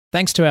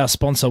Thanks to our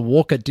sponsor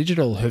Walker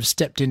Digital, who've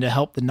stepped in to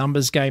help the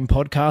Numbers Game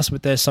podcast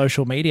with their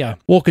social media.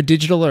 Walker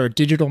Digital are a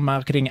digital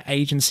marketing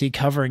agency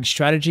covering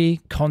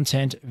strategy,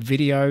 content,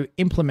 video,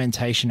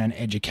 implementation, and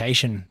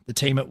education. The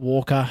team at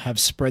Walker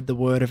have spread the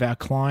word of our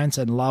clients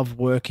and love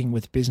working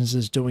with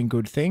businesses doing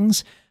good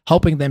things,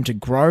 helping them to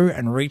grow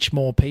and reach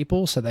more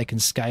people so they can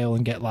scale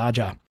and get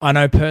larger. I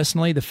know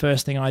personally the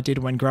first thing I did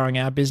when growing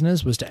our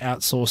business was to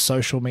outsource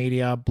social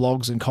media,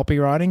 blogs, and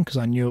copywriting because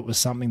I knew it was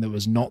something that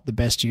was not the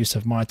best use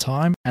of my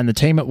time, and the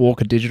team at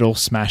Walker Digital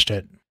smashed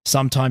it.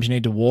 Sometimes you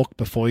need to walk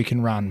before you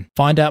can run.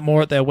 Find out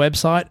more at their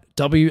website,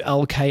 wlkr.digital.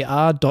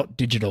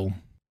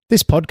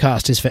 This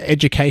podcast is for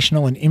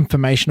educational and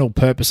informational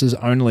purposes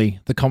only.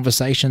 The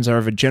conversations are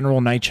of a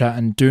general nature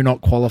and do not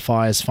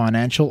qualify as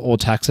financial or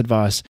tax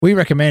advice. We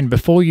recommend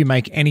before you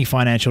make any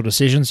financial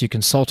decisions, you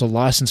consult a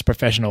licensed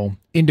professional.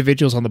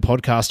 Individuals on the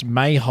podcast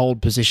may hold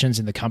positions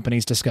in the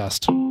companies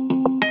discussed.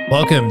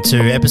 Welcome to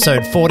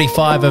episode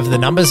 45 of The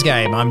Numbers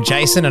Game. I'm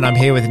Jason and I'm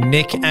here with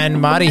Nick and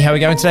Marty. How are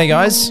we going today,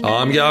 guys?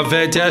 I'm going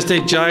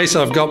fantastic, Jace.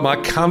 I've got my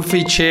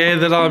comfy chair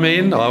that I'm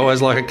in. I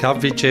always like a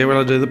comfy chair when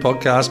I do the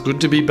podcast. Good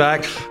to be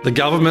back. The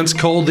government's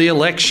called the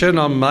election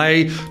on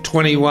May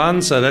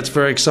 21, so that's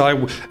very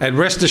exciting. And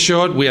rest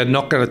assured, we are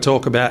not going to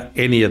talk about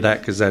any of that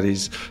because that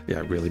is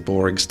really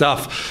boring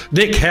stuff.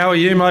 Nick, how are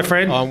you, my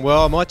friend? I'm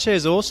well. My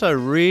chair's also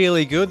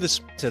really good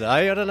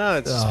today. I don't know.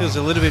 It feels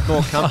a little bit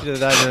more comfy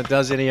today than it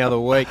does any other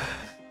week.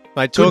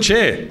 Mate, good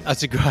chair.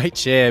 That's a great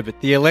chair, but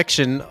the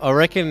election, I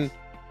reckon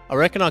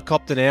I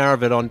copped an hour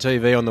of it on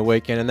TV on the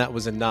weekend, and that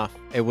was enough.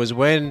 It was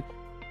when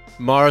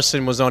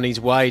Morrison was on his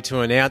way to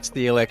announce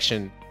the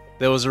election.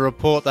 There was a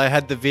report. They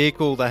had the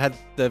vehicle. They had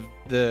they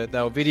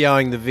were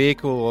videoing the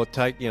vehicle, or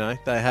they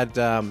had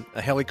a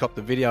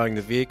helicopter videoing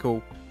the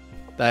vehicle.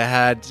 They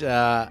had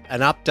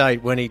an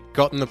update when he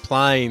got in the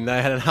plane.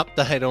 They had an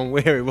update on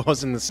where he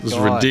was in the sky. It was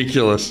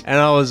ridiculous. And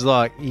I was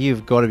like,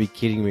 you've got to be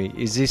kidding me.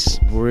 Is this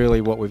really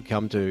what we've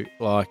come to?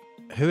 Like,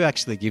 who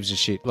actually gives a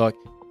shit? Like,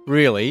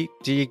 really?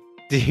 Do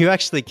you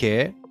actually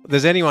care?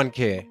 Does anyone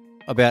care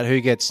about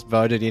who gets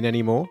voted in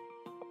anymore?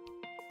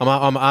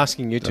 I'm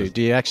asking you two.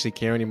 Do you actually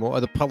care anymore?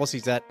 Are the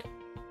policies that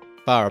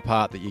far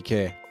apart that you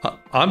care?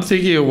 I'm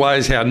thinking of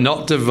ways how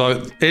not to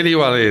vote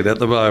anyone in at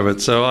the moment.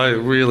 So I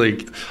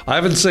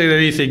haven't seen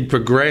anything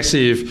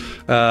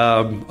progressive,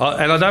 and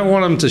I don't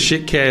want them to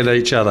shit can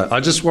each other. I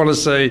just want to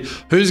see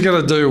who's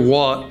going to do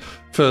what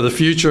for the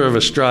future of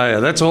Australia.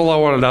 That's all I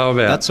want to know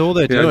about. That's all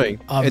they're doing.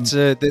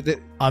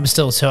 I'm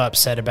still too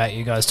upset about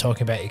you guys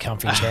talking about your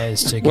comfy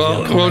chairs.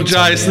 Well,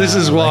 Jace, this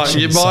is why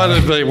you might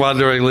have been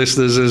wondering,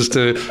 listeners, as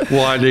to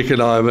why Nick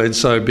and I have been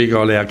so big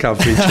on our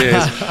comfy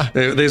chairs.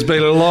 There's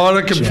been a lot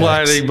of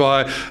complaining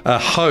by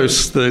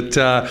hosts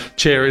that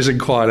chair isn't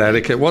quite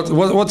adequate.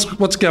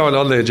 What's going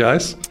on there,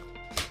 Jace?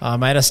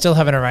 Mate, I still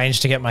haven't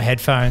arranged to get my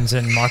headphones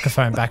and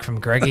microphone back from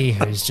Greggy,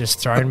 who's just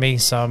thrown me.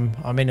 So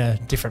I'm in a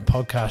different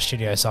podcast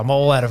studio, so I'm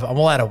all out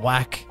of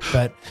whack.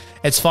 But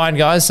it's fine,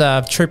 guys.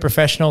 True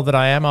professional that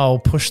I am, I'll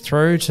push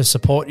through to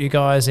support you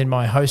guys in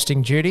my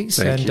hosting duties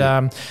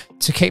to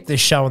keep this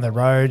show on the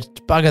road.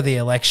 Bugger the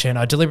election.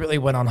 I deliberately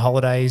went on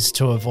holidays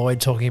to avoid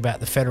talking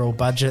about the federal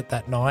budget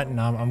that night, and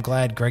I'm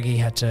glad Greggy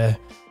had to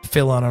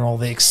fill on all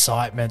the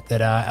excitement that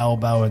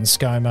Albo and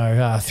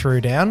ScoMo threw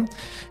down.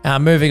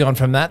 Moving on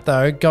from that,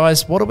 though,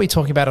 guys, what are we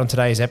talking about on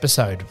today's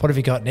episode? What have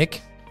you got,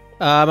 Nick?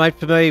 Mate,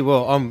 for me,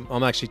 well,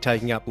 I'm actually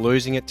taking up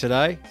losing it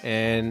today,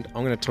 and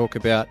I'm going to talk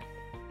about,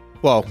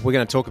 well, we're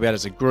going to talk about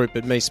as a group,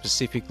 but me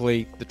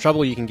specifically, the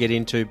trouble you can get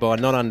into by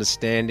not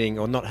understanding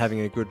or not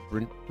having a good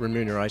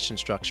remuneration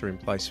structure in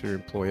place for your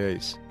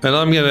employees. And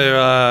I'm going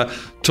to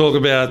talk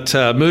about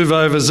move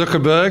over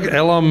Zuckerberg.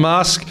 Elon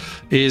Musk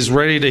is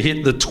ready to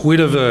hit the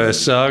Twitterverse.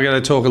 So I'm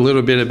going to talk a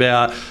little bit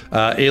about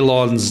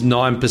Elon's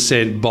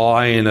 9%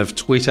 buy-in of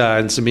Twitter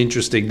and some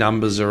interesting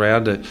numbers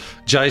around it.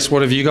 Jace,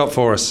 what have you got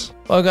for us?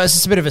 Well, guys,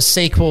 it's a bit of a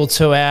sequel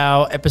to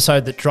our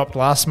episode that dropped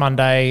last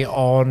Monday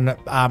on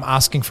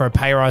asking for a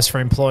pay rise for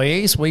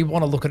employees. We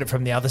want to look at it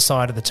from the other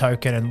side of the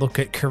token and look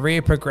at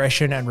career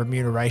progression and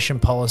remuneration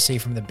policy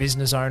from the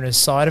business owner's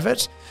side of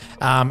it.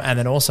 And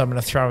then also I'm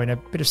going to throw in a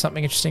bit of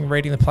something interesting,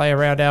 reading the play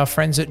around our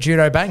friends at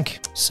Judo Bank.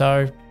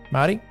 So,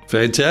 Marty?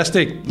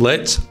 Fantastic.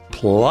 Let's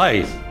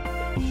play.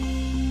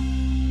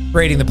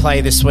 Reading the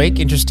play this week,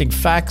 interesting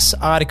facts,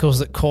 articles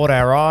that caught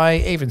our eye,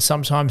 even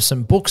sometimes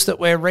some books that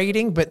we're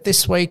reading. But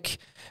this week,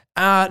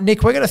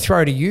 Nick, we're going to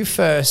throw to you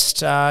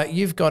first.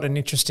 You've got an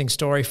interesting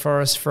story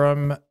for us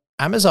from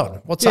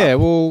Amazon. What's up? Yeah,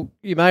 well,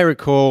 you may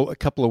recall a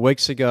couple of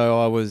weeks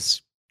ago I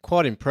was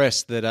quite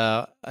impressed that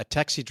a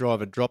taxi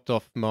driver dropped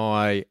off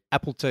my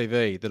Apple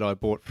TV that I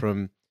bought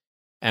from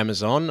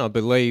Amazon. I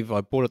believe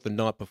I bought it the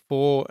night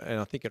before,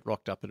 and I think it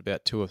rocked up at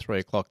about 2 or 3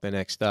 o'clock the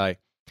next day.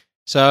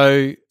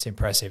 So it's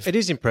impressive. It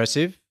is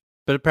impressive,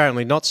 but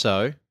apparently not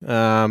so.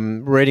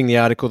 Reading the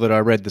article that I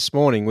read this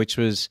morning, which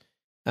was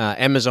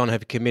Amazon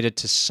have committed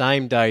to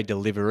same-day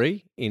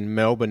delivery in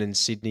Melbourne and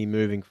Sydney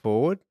moving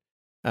forward,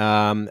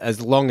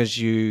 as long as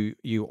you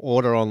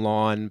order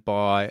online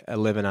by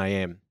 11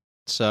 a.m.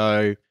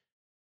 So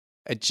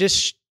it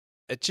just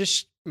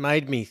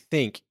made me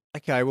think,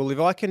 okay, well, if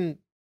I can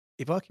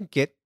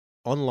get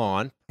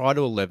online prior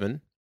to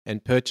 11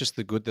 and purchase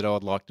the good that I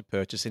would like to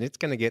purchase, and it's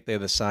going to get there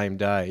the same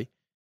day,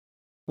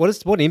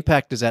 what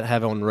impact does that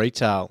have on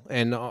retail?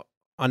 And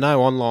I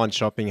know online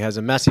shopping has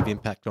a massive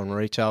impact on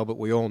retail, but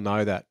we all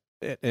know that,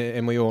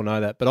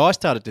 But I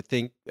started to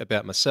think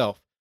about myself.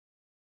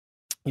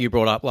 You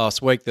brought up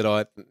last week that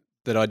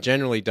I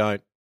generally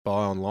don't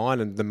buy online,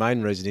 and the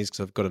main reason is because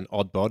I've got an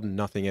odd bod and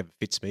nothing ever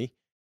fits me.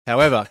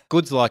 However,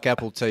 goods like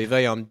Apple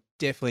TV, I'm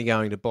definitely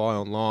going to buy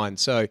online.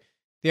 So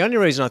the only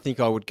reason I think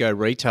I would go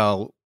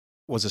retail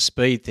was a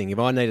speed thing. If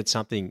I needed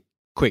something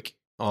quick,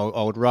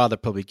 I would rather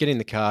probably get in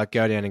the car,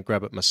 go down and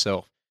grab it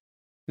myself.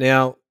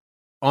 Now,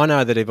 I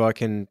know that if I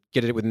can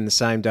get it within the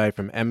same day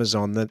from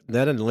Amazon,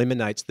 that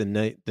eliminates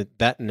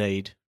that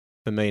need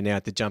for me now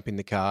to jump in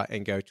the car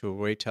and go to a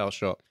retail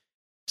shop.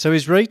 So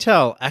is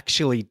retail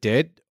actually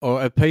dead,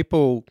 or are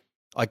people?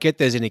 I get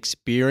there's an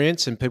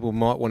experience, and people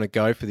might want to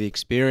go for the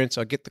experience.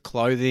 I get the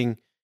clothing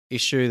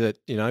issue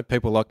that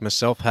people like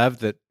myself have,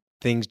 that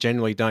things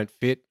generally don't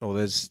fit, or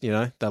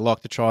they like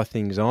to try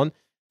things on.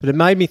 But it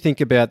made me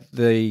think about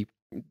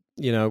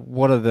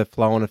what are the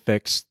flow-on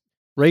effects?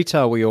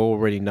 Retail we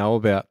already know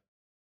about.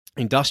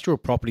 Industrial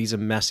property is a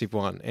massive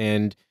one,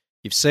 and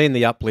you've seen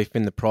the uplift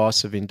in the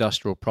price of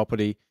industrial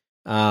property.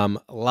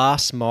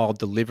 Last mile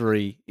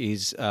delivery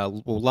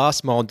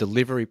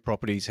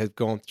properties have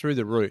gone through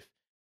the roof,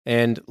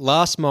 and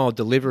last mile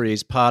delivery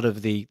is part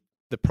of the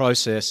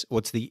process,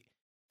 or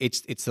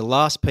it's the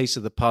last piece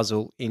of the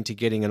puzzle into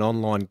getting an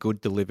online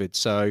good delivered.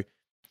 So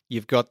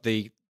you've got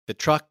the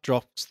truck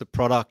drops the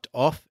product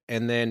off,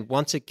 and then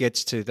once it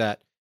gets to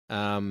that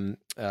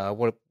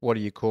what do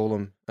you call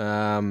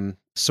them,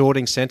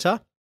 sorting center,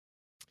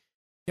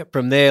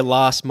 from there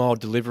last mile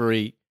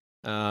delivery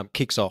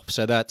kicks off.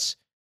 So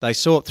they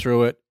sort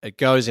through it, it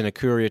goes in a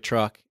courier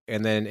truck,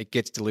 and then it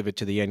gets delivered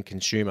to the end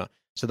consumer.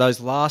 So those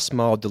last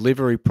mile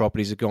delivery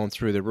properties have gone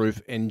through the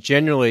roof, and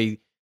generally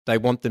they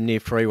want them near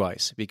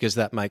freeways because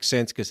that makes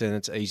sense, because then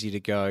it's easy to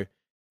go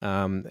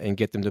and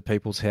get them to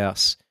people's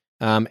house.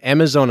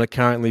 Amazon are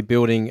currently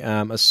building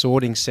a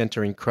sorting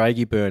centre in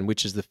Craigieburn,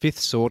 which is the 5th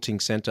sorting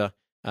centre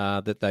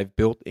that they've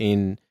built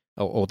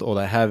or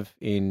they have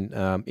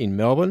in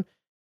Melbourne.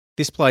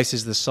 This place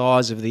is the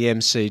size of the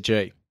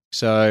MCG.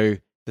 So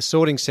the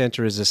sorting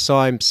centre is the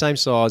same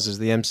size as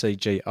the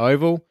MCG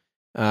Oval.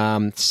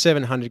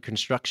 700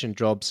 construction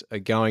jobs are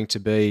going to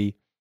be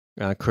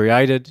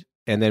created,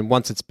 and then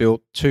once it's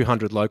built,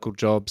 200 local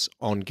jobs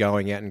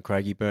ongoing out in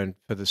Craigieburn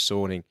for the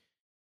sorting.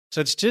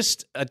 So it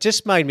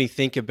just made me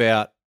think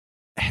about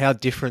how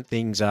different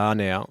things are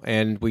now,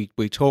 and we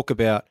talk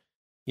about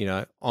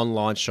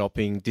online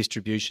shopping,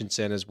 distribution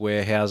centres,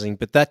 warehousing,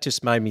 but that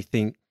just made me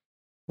think,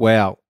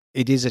 wow,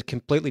 it is a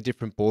completely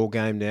different ball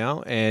game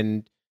now.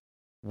 And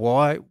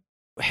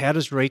how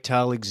does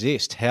retail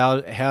exist? How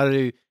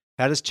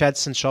does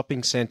Chadstone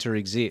Shopping Centre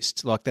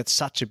exist? Like, that's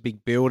such a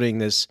big building.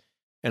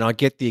 And I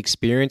get the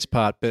experience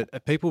part, but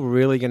are people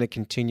really going to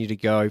continue to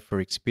go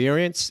for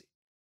experience?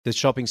 The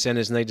shopping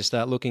centres need to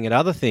start looking at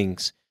other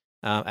things,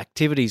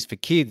 activities for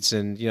kids,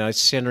 and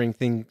centering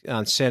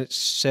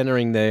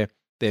their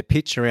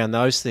pitch around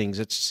those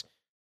things.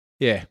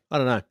 I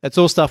don't know. It's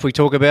all stuff we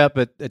talk about,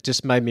 but it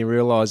just made me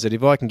realise that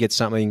if I can get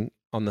something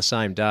on the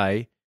same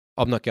day,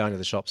 I'm not going to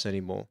the shops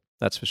anymore.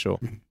 That's for sure.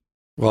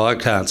 Well, I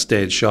can't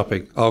stand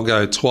shopping. I'll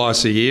go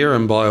twice a year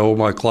and buy all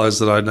my clothes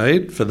that I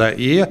need for that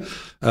year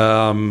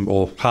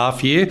or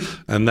half year,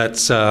 and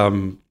that's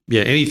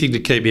anything to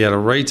keep me out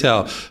of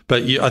retail.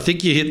 But I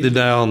think you hit the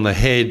nail on the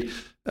head,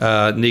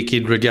 Nick,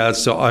 in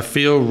regards to, I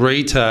feel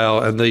retail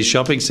and these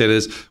shopping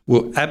centres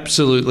will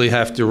absolutely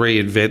have to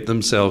reinvent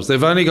themselves.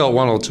 They've only got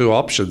one or two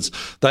options.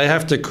 They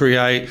have to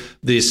create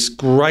this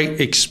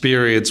great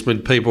experience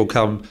when people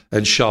come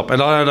and shop.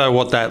 And I don't know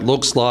what that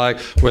looks like,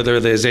 whether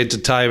there's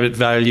entertainment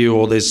value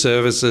or there's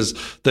services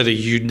that are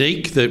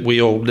unique that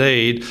we all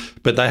need,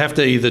 but they have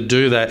to either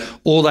do that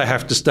or they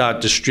have to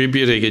start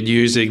distributing and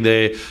using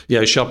their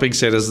shopping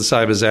centres the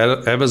same as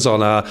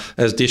Amazon are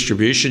as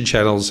distribution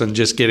channels and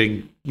just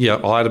getting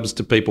items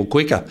to people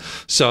quicker.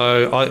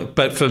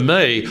 But for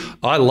me,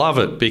 I love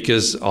it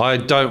because I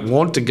don't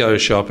want to go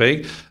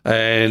shopping,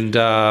 and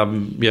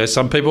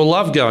some people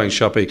love going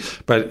shopping.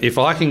 But if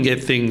I can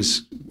get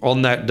things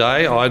on that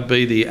day, I'd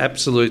be the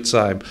absolute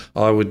same.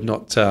 I would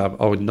not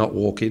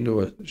walk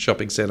into a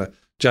shopping centre.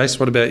 Jace,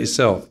 what about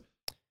yourself?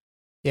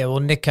 Yeah,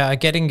 well, Nick,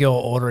 getting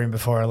your order in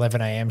before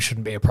 11 a.m.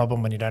 shouldn't be a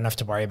problem when you don't have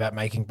to worry about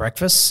making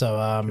breakfast. So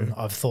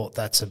I've thought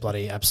that's a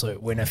bloody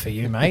absolute winner for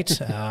you,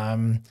 mate.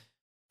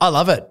 I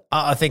love it.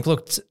 I think,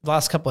 look,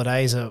 last couple of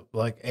days,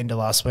 like end of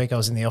last week, I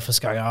was in the office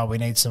going, we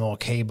need some more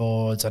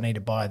keyboards. I need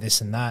to buy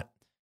this and that.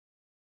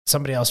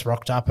 Somebody else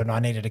rocked up and I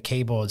needed a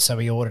keyboard. So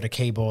we ordered a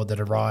keyboard that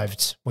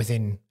arrived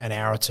within an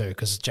hour or two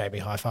because JB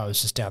Hi-Fi was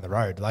just down the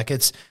road. Like,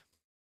 it's,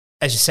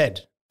 as you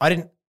said,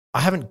 I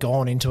haven't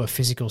gone into a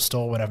physical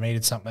store when I've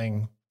needed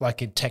something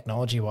like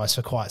technology-wise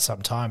for quite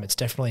some time. It's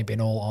definitely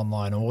been all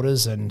online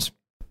orders, and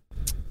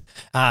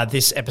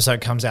This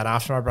episode comes out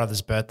after my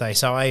brother's birthday,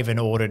 so I even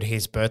ordered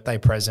his birthday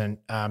present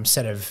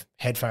set of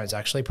headphones,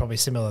 actually, probably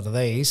similar to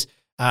these,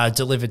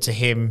 delivered to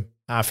him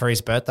for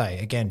his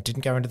birthday. Again,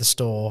 didn't go into the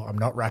store. I'm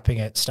not wrapping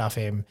it, stuff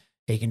him.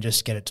 He can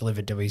just get it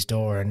delivered to his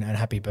door. And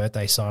happy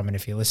birthday, Simon,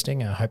 if you're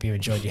listening. I hope you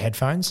enjoyed your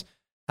headphones.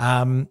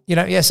 So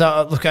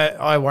look,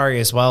 I worry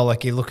as well.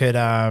 Like you look at,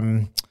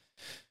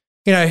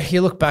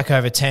 you look back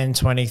over 10,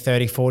 20,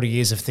 30, 40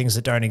 years of things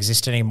that don't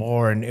exist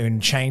anymore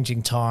and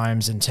changing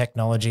times and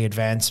technology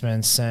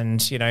advancements.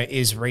 And,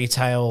 is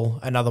retail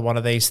another one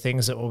of these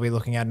things that we'll be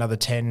looking at another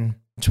 10,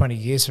 20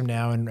 years from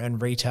now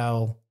and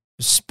retail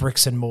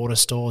bricks and mortar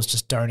stores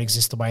just don't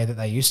exist the way that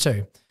they used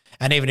to.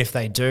 And even if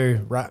they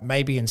do, right,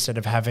 maybe instead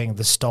of having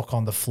the stock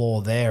on the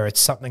floor there, it's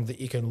something that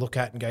you can look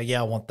at and go,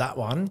 yeah, I want that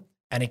one.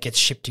 And it gets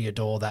shipped to your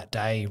door that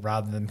day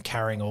rather than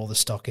carrying all the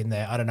stock in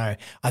there. I don't know.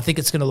 I think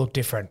it's going to look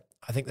different.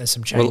 I think there's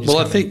some changes. Well,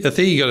 I think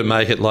you got to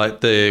make it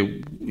like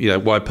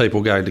why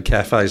people go into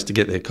cafes to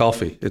get their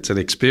coffee. It's an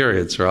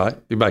experience, right?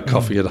 You make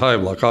coffee at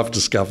home, like I've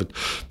discovered,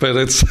 but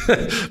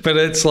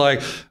it's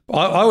like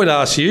I would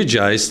ask you,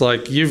 Jace,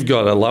 like you've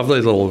got a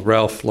lovely little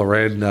Ralph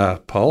Lauren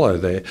polo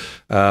there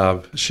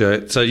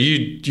shirt. So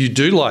you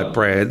do like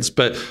brands,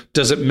 but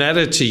does it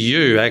matter to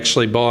you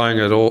actually buying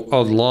it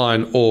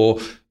online, or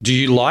do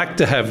you like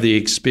to have the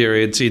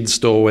experience in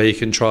store where you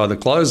can try the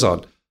clothes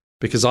on?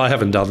 Because I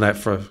haven't done that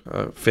for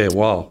a fair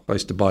while. I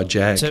used to buy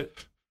Jag.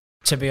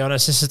 To be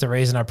honest, this is the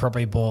reason I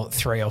probably bought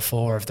 3 or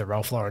 4 of the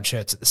Ralph Lauren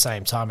shirts at the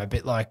same time, a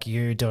bit like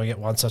you, doing it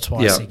once or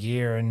twice a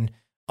year. And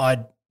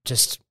I'd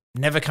just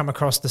never come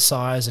across the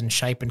size and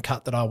shape and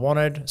cut that I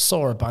wanted.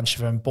 Saw a bunch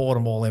of them, bought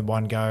them all in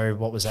one go.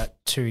 What was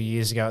that, 2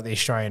 years ago at the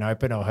Australian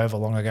Open, or however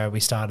long ago we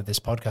started this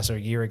podcast, or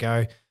a year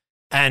ago,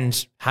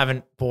 and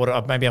haven't bought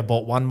it. Maybe I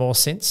bought one more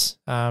since.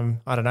 I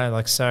don't know.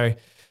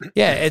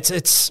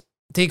 It's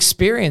the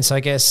experience, I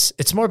guess.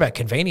 It's more about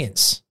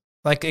convenience,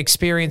 like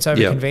experience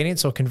over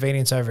convenience, or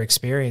convenience over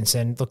experience.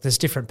 And look, there's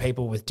different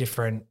people with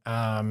different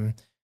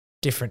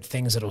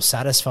things that'll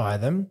satisfy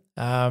them.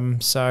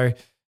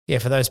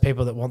 For those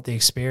people that want the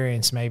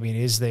experience, maybe it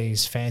is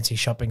these fancy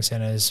shopping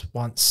centres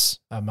once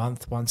a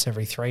month, once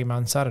every 3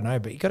 months. I don't know,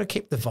 but you got to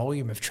keep the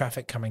volume of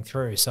traffic coming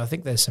through. So I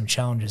think there's some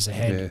challenges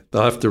ahead. Yeah,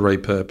 they'll have to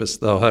repurpose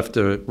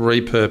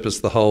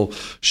the whole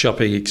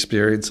shopping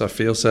experience, I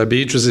feel. So it'd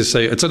be interesting to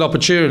see. It's an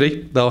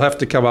opportunity. They'll have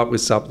to come up with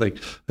something.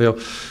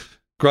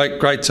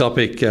 Great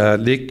topic,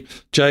 Nick.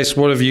 Jace,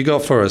 what have you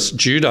got for us?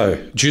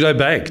 Judo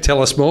Bank.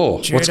 Tell us more.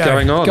 What's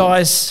going on?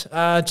 Guys,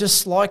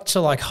 just like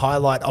to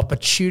highlight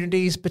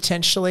opportunities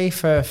potentially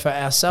for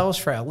ourselves,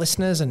 for our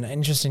listeners, and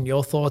interested in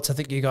your thoughts. I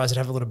think you guys would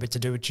have a little bit to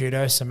do with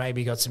judo, so maybe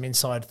you got some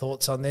inside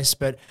thoughts on this.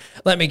 But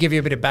let me give you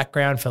a bit of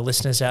background for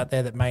listeners out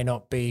there that may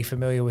not be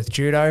familiar with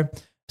judo.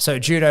 So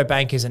Judo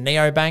Bank is a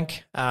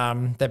neobank.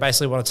 They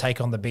basically want to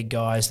take on the big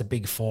guys, the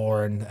big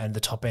four, and the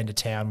top end of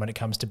town when it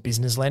comes to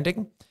business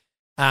lending.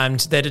 And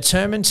they're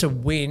determined to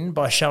win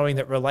by showing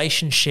that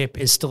relationship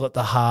is still at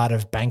the heart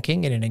of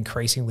banking in an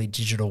increasingly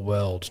digital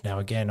world. Now,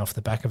 again, off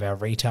the back of our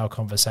retail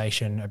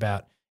conversation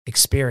about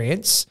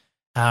experience,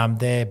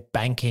 they're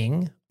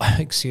banking,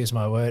 excuse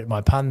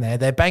my pun there,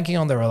 they're banking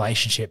on the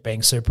relationship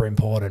being super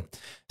important.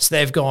 So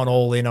they've gone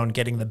all in on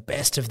getting the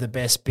best of the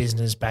best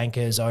business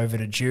bankers over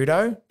to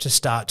Judo to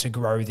start to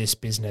grow this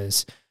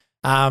business.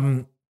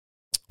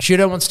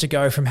 Judo wants to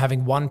go from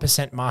having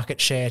 1% market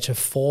share to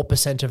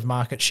 4% of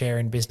market share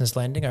in business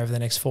lending over the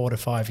next 4 to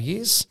 5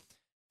 years.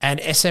 And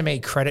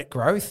SME credit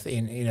growth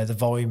in the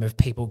volume of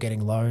people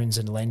getting loans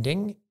and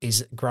lending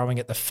is growing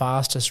at the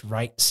fastest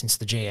rate since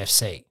the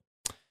GFC.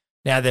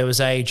 Now, there was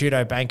a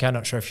judo banker,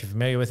 not sure if you're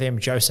familiar with him,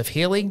 Joseph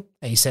Healy.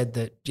 He said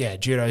that,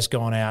 judo's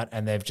gone out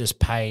and they've just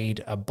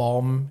paid a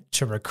bomb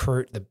to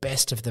recruit the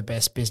best of the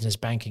best business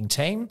banking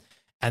team.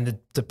 And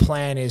the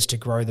plan is to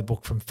grow the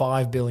book from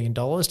 $5 billion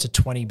to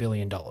 $20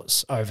 billion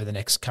over the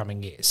next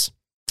coming years.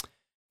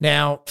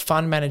 Now,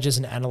 fund managers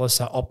and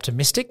analysts are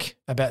optimistic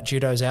about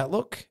Judo's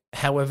outlook.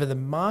 However, the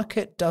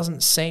market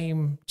doesn't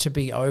seem to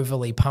be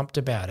overly pumped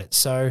about it.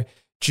 So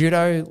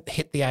Judo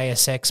hit the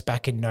ASX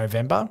back in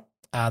November.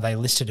 They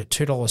listed at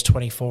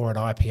 $2.24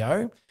 at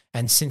IPO,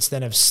 and since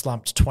then have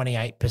slumped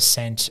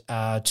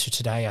 28% to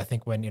today. I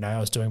think when I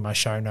was doing my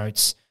show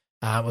notes,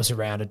 it was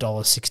around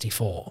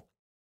 $1.64.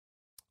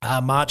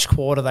 March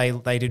quarter, they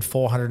did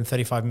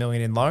 $435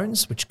 million in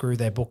loans, which grew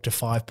their book to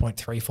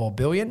 $5.34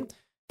 billion.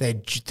 Their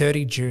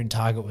 30 June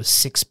target was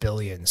 $6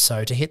 billion.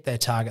 So to hit their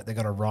target, they've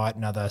got to write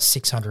another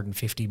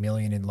 $650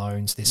 million in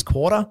loans this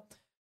quarter.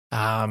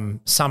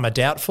 Some are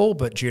doubtful,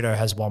 but Judo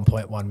has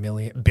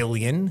 $1.1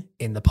 billion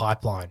in the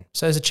pipeline.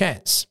 So there's a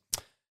chance.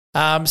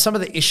 Some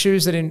of the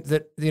issues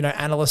that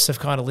analysts have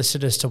kind of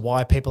listed as to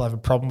why people have a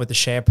problem with the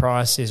share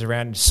price is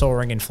around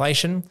soaring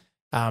inflation,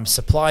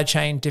 supply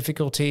chain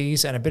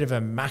difficulties, and a bit of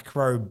a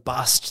macro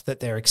bust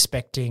that they're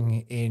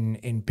expecting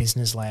in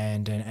business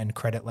land and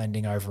credit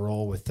lending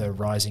overall with the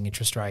rising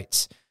interest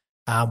rates.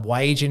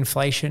 Wage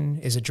inflation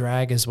is a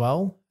drag as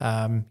well.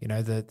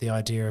 The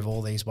idea of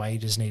all these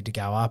wages need to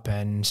go up,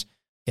 and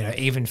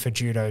even for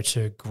judo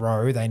to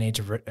grow, they need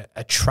to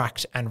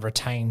attract and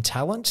retain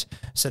talent.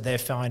 So they're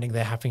finding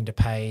they're having to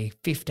pay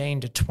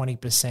 15 to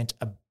 20%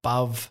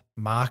 above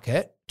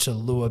market to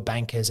lure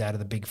bankers out of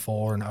the Big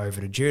Four and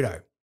over to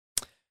judo.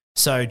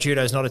 So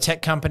judo is not a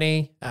tech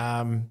company,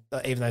 even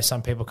though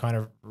some people kind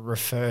of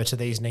refer to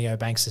these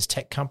neobanks as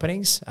tech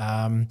companies.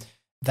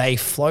 They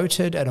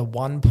floated at a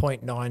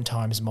 1.9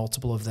 times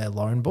multiple of their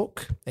loan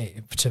book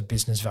to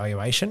business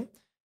valuation,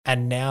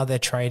 and now they're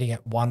trading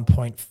at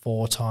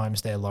 1.4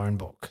 times their loan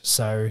book.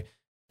 So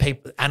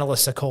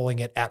analysts are calling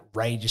it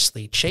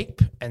outrageously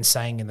cheap and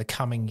saying in the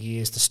coming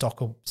years the stock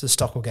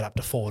will get up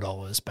to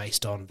 $4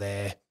 based on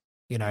their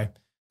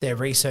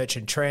research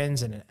and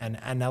trends and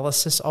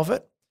analysis of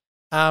it.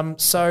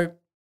 So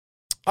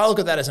I look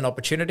at that as an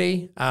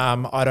opportunity.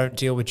 I don't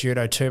deal with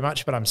judo too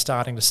much, but I'm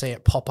starting to see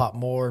it pop up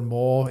more and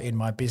more in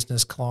my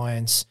business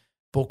clients'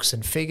 books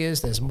and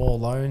figures. There's more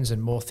loans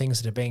and more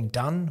things that are being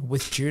done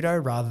with judo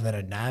rather than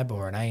a NAB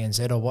or an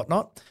ANZ or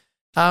whatnot.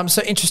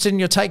 So interested in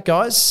your take,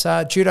 guys.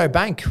 Judo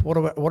Bank, what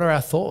are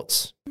our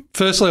thoughts?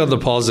 Firstly, on the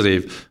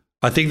positive,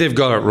 I think they've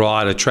got it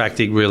right,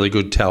 attracting really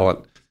good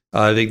talent.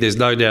 I think there's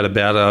no doubt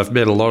about it. I've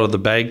met a lot of the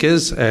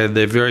bankers and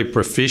they're very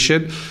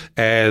proficient,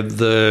 and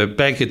the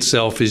bank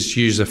itself is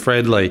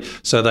user-friendly,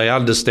 so they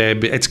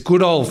understand. It's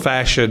good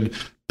old-fashioned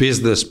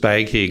business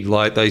banking.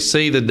 Like, they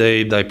see the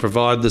need, they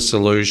provide the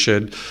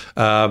solution.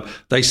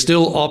 They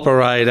still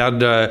operate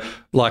under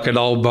like an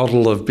old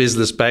model of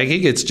business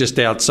banking. It's just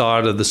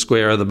outside of the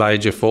square of the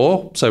major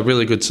four. So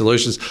really good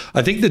solutions.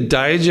 I think the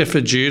danger for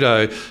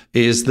judo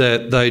is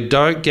that they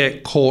don't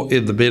get caught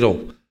in the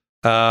middle,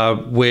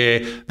 where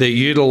they're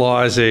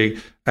utilising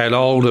an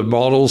older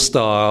model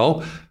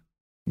style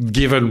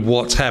given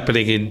what's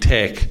happening in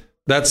tech.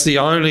 That's the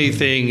only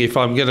thing. If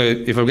I'm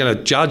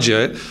gonna judge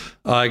it,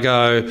 I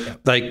go,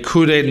 they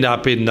could end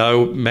up in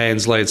no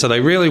man's land. So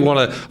they really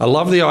want to. I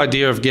love the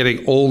idea of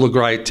getting all the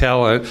great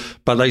talent,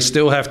 but they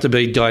still have to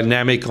be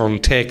dynamic on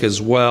tech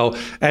as well.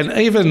 And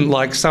even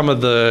like some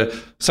of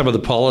the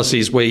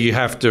policies where you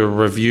have to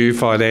review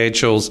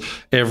financials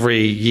every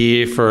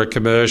year for a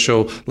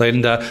commercial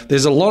lender.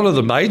 There's a lot of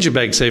the major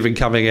banks even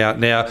coming out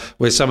now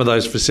where some of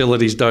those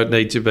facilities don't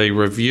need to be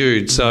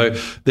reviewed. So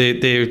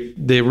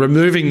they're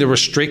removing the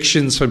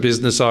restrictions for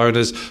business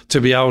owners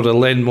to be able to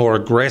lend more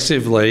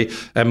aggressively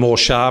and more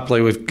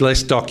sharply with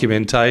less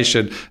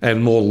documentation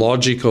and more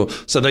logical.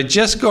 So they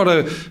just got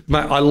to.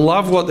 I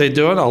love what they're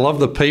doing. I love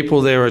the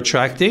people they're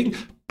attracting.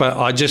 But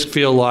I just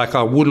feel like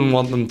I wouldn't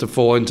want them to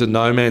fall into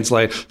no man's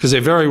land, because they're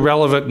very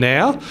relevant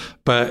now.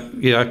 But,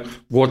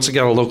 what's it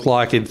going to look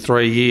like in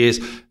 3 years?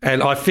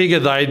 And I figure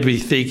they'd be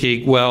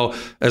thinking, well,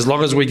 as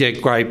long as we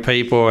get great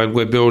people and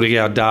we're building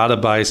our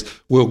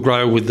database, we'll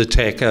grow with the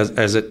tech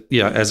as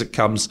it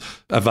comes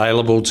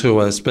available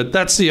to us. But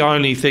that's the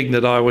only thing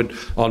that I would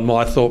on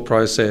my thought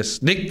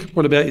process. Nick,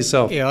 what about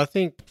yourself? Yeah, I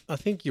think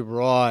you're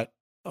right.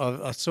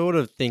 I sort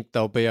of think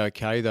they'll be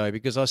okay though,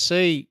 because I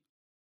see.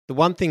 The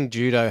one thing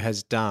judo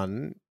has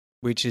done,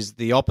 which is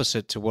the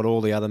opposite to what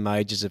all the other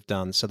majors have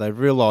done. So they've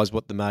realised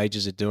what the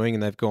majors are doing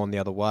and they've gone the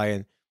other way.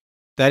 And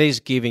that is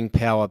giving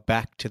power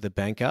back to the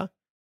banker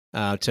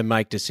to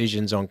make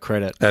decisions on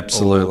credit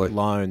Absolutely. Or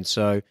loans.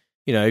 So,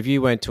 if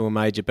you went to a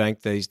major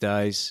bank these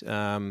days,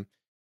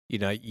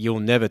 you'll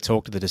never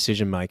talk to the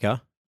decision maker.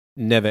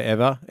 Never,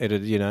 ever.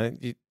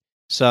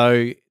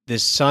 So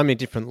there's so many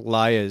different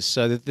layers.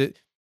 So the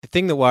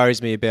thing that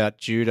worries me about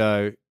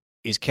judo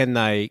is can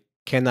they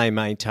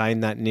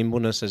maintain that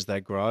nimbleness as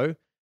they grow?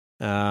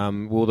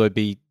 Will there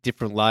be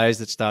different layers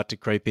that start to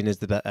creep in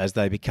as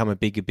they become a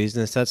bigger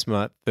business? That's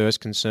my first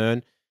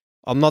concern.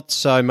 I'm not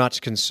so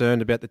much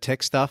concerned about the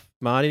tech stuff,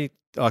 Marty.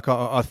 Like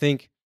I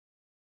think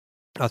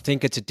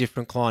it's a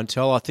different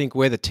clientele. I think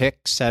where the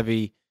tech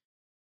savvy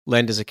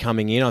lenders are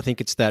coming in, I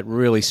think it's that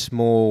really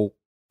small,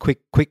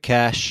 quick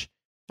cash.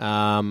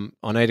 I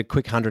need a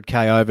quick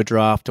 100K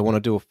overdraft. I want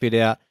to do a fit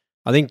out.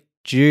 I think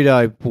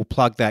judo will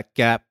plug that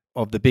gap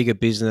of the bigger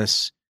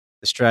business,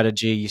 the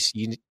strategy.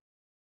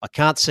 I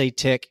can't see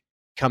tech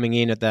coming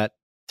in at that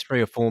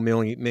 $3 or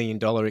 $4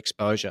 million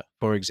exposure,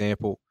 for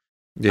example.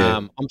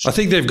 Yeah, I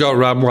think they've got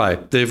runway.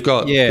 They've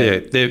got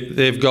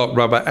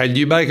runway. And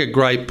you make a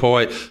great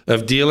point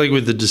of dealing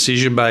with the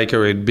decision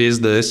maker in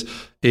business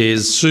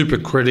is super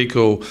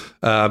critical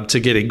to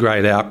getting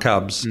great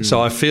outcomes.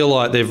 So I feel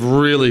like they've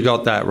really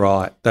got that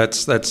right.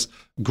 That's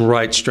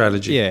great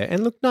strategy. Yeah,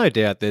 and look, no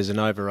doubt there's an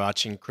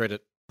overarching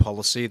credit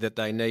policy that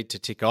they need to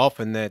tick off,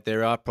 and that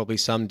there are probably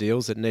some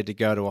deals that need to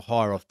go to a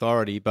higher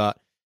authority. But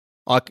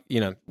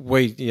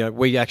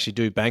we actually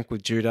do bank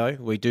with judo.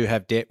 We do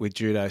have debt with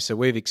judo, so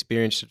we've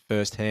experienced it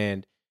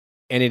firsthand,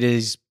 and it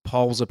is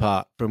poles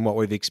apart from what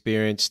we've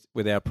experienced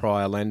with our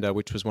prior lender,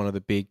 which was not one of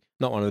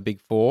the big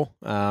four,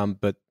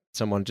 but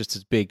someone just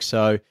as big.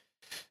 So,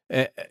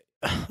 I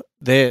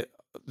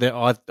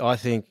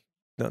think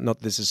not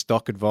this is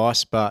stock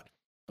advice, but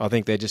I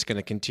think they're just going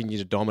to continue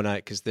to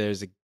dominate because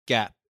there's a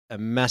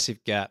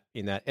massive gap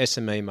in that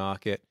SME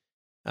market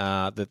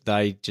that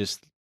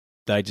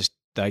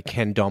they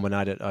can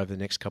dominate it over the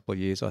next couple of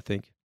years, I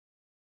think.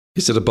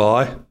 Is it a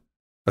buy?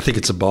 I think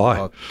it's a buy.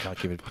 I can't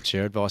give it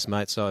share advice,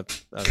 mate. So,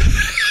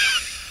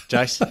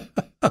 Jace,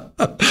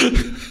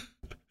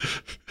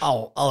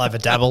 I'll have a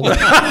dabble.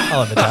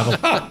 I'll have a dabble.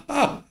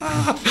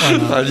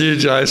 I knew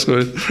Jace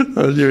would.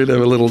 I knew he'd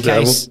have a little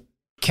dabble.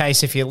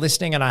 Case, if you're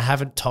listening and I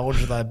haven't told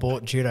you that I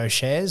bought Judo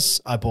shares,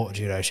 I bought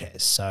Judo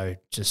shares. So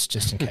just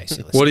in case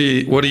you're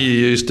listening. What do you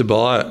use to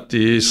buy it? Do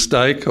you use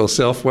Stake or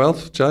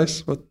Self-Wealth,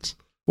 Jace?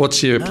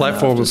 What's your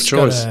platform of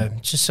choice?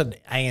 Just an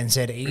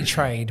ANZ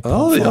E-Trade.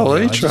 Oh, the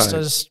old E-Trade.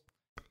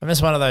 I'm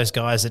just one of those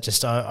guys that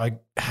just I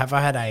had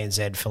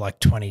ANZ for like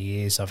 20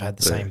 years. I've had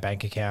the same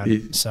bank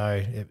account, so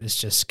it was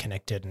just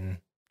connected and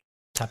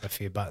tap a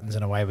few buttons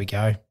and away we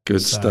go.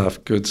 Good stuff.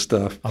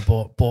 I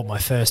bought my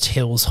first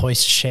Hills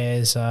Hoist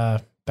shares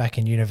back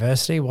in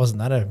university. Wasn't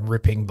that a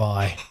ripping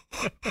buy?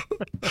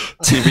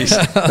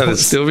 That'd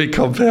still be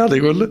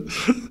compounding, wouldn't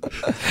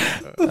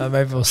it?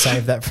 Maybe we'll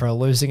save that for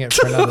losing it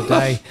for another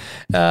day.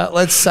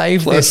 Let's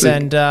save this.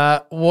 And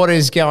what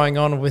is going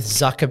on with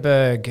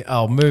Zuckerberg?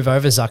 Oh, move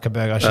over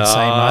Zuckerberg, I should say,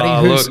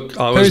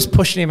 Marty. Who's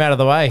pushing him out of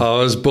the way? I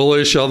was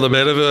bullish on the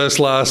metaverse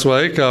last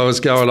week. I was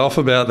going off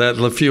about that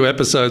a few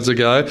episodes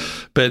ago.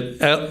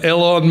 But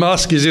Elon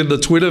Musk is in the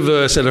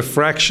Twitterverse at a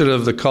fraction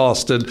of the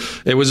cost. And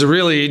it was a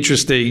really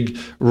interesting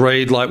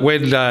read. Like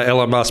when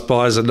Elon Musk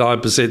buys a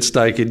 9%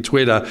 stake in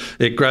Twitter,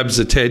 it grabs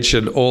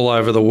attention all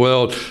over the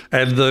world.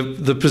 And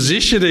the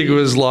positioning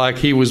was like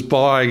he was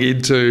buying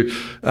into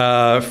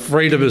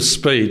freedom of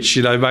speech,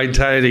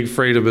 maintaining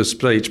freedom of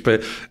speech.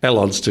 But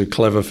Elon's too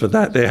clever for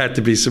that. There had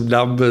to be some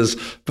numbers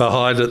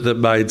behind it that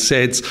made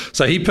sense.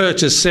 So he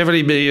purchased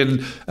 70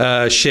 million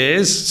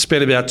shares,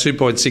 spent about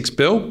 2.6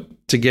 bill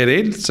to get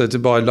in, so to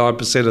buy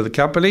 9% of the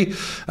company.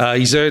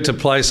 He's earned a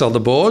place on the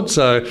board,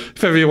 so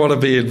if ever you want to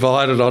be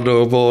invited onto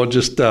a board,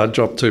 just drop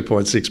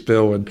 2.6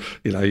 bill and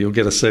you'll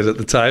get a seat at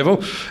the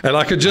table. And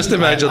I could just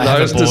imagine I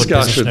those have a board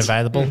discussions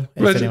available.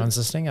 If anyone's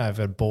listening, I have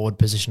a board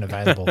position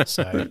available.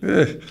 So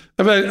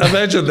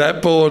imagine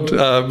that board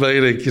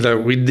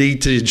meeting. We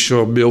need to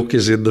ensure milk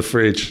is in the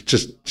fridge.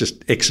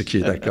 Just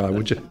execute that guy,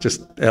 would you?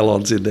 Just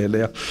Elon's in there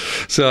now.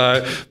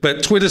 So,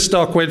 but Twitter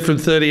stock went from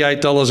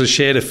 $38 a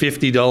share to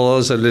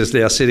 $50, and is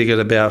now sitting at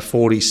about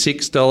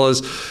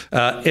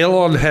 $46.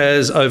 Elon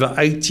has over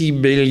 80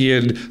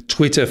 million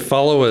Twitter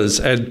followers,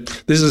 and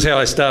this is how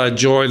I started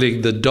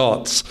joining the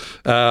dots.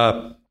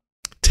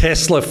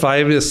 Tesla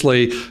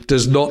famously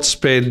does not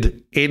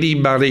spend any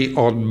money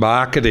on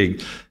marketing.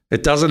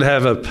 It doesn't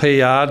have a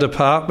PR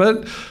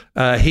department.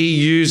 He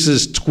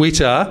uses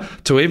Twitter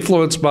to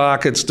influence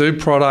markets, do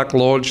product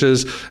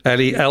launches,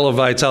 and he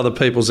elevates other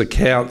people's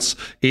accounts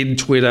in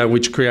Twitter,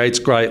 which creates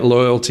great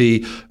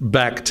loyalty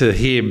back to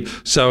him.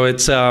 So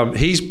it's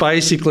he's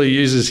basically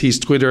uses his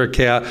Twitter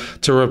account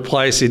to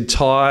replace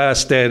entire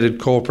standard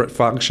corporate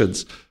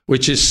functions,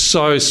 which is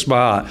so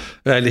smart.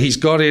 And he's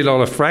got in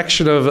on a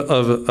fraction of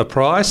a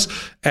price.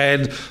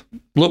 And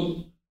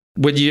look,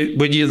 when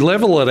you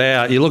level it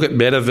out, you look at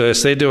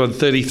Metaverse, they're doing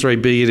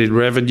 $33 billion in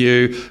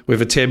revenue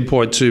with a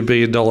 $10.2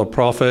 billion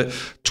profit.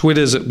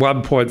 Twitter's at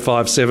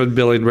 $1.57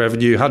 billion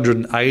revenue,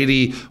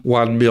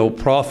 $181 million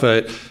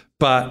profit.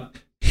 But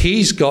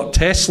he's got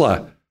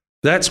Tesla.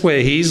 That's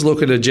where he's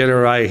looking to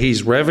generate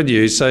his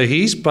revenue. So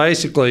he's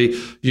basically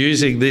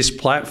using this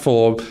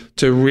platform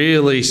to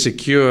really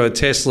secure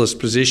Tesla's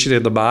position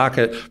in the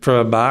market from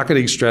a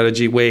marketing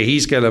strategy where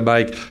he's going to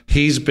make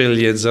his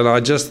billions. And I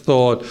just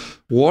thought,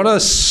 what a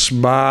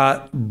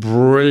smart,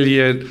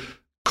 brilliant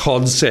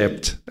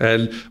concept.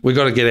 And we've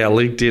got to get our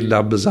LinkedIn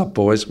numbers up,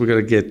 boys. We're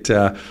going to get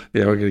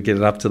we're going to get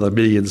it up to the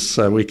millions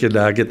so we can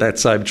get that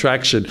same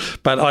traction.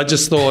 But I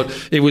just thought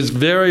it was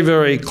very,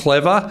 very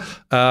clever,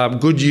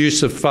 good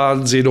use of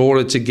funds in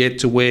order to get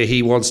to where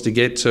he wants to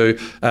get to,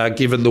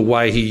 given the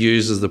way he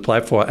uses the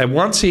platform. And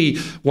once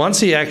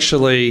he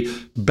actually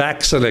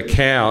backs an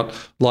account,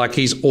 like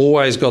he's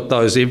always got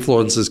those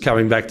influences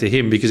coming back to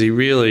him because he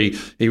really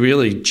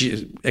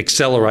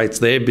accelerates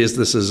their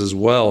businesses as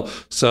well.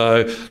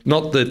 So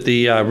not that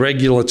the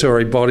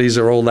regulatory bodies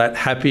are all that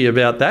happy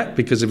about that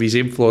because of his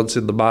influence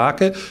in the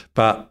market,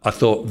 but I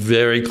thought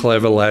very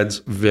clever, lads,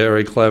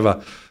 very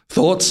clever.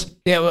 Thoughts?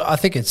 Yeah, well, I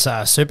think it's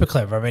super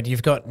clever. I mean,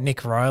 you've got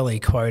Nick Riley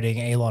quoting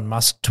Elon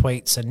Musk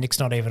tweets, and Nick's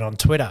not even on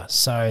Twitter,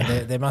 so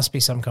there must be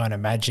some kind of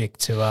magic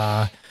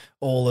to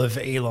all of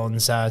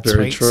Elon's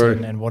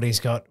tweets and what he's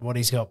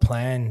got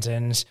planned.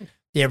 And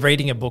yeah,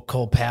 reading a book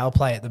called Power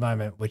Play at the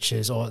moment,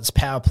 it's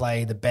Power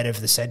Play, the bet of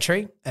the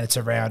century, and it's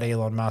around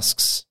Elon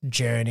Musk's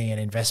journey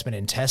and investment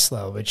in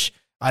Tesla, which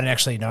I didn't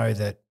actually know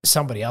that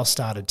somebody else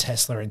started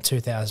Tesla in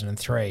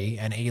 2003,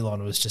 and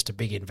Elon was just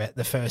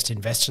the first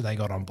investor they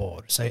got on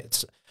board. So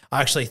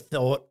I actually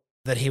thought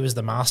that he was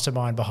the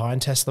mastermind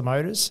behind Tesla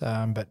Motors,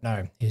 but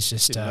no, he's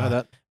just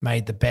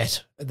made the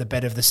bet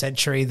of the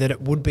century that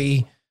it would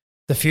be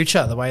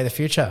the way of the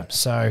future.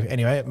 So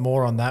anyway,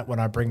 more on that when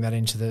I bring that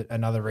into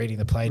another reading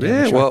the play.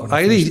 Yeah, well,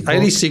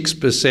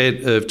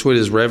 86% of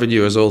Twitter's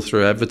revenue is all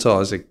through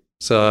advertising.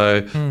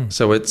 So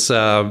it's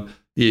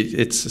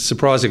it's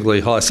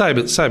surprisingly high. Same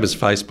as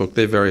Facebook,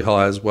 they're very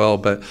high as well.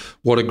 But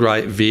what a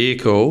great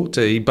vehicle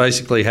he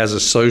basically has a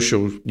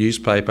social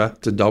newspaper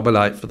to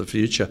dominate for the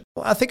future.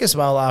 Well, I think as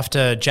well,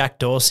 after Jack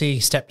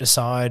Dorsey stepped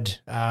aside,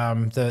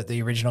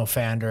 the original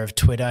founder of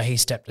Twitter, he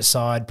stepped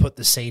aside, put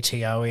the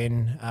CTO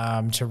in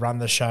to run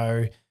the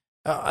show.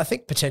 I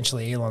think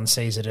potentially Elon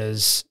sees it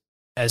as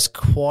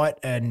quite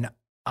an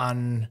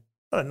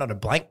not a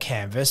blank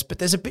canvas, but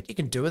there's a bit you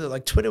can do with it.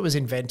 Like Twitter was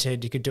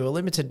invented, you could do a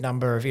limited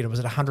number of, was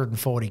it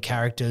 140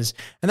 characters,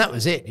 and that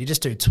was it. You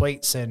just do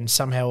tweets, and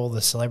somehow all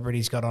the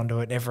celebrities got onto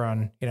it. And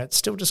everyone, it's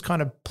still just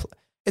kind of,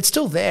 it's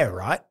still there,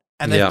 right?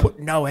 And they've put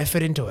no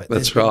effort into it. That's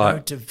There's been right.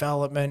 no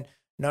development,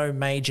 no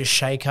major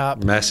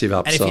shake-up. Massive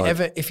upside.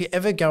 And if you're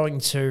ever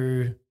going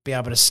to be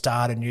able to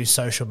start a new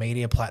social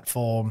media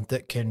platform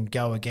that can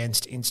go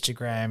against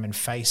Instagram and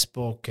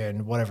Facebook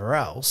and whatever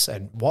else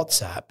and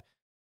WhatsApp,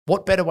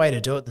 what better way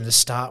to do it than to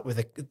start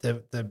with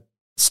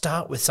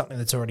start with something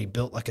that's already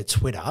built, like a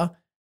Twitter,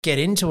 get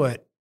into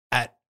it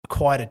at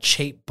quite a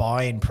cheap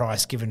buy-in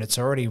price, given it's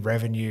already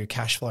revenue,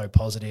 cash flow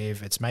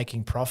positive, it's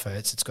making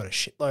profits, it's got a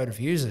shitload of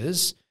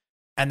users,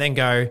 and then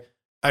go,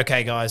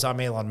 okay, guys, I'm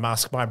Elon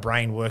Musk. My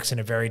brain works in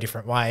a very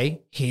different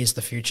way. Here's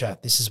the future.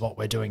 This is what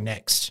we're doing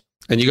next.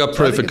 And you got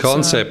proof of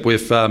concept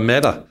with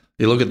Meta.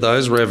 You look at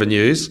those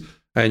revenues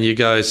and you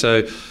go,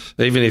 so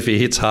even if he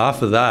hits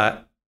half of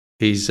that,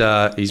 he's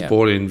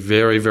bought in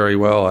very, very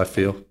well, I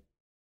feel.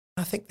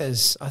 I think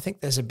there's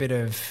a bit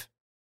of,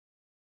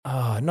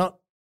 I don't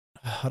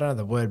know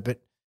the word, but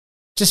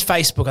just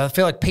Facebook. I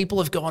feel like people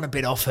have gone a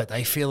bit off it.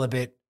 They feel a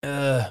bit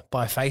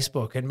by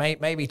Facebook, and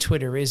maybe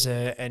Twitter is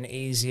an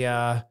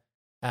easier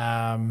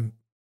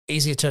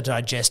to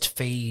digest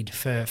feed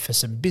for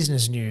some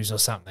business news or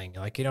something,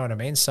 like, you know what I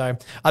mean? So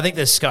I think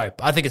there's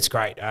scope. I think it's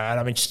great, and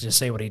I'm interested to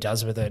see what he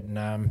does with it,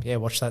 and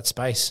watch that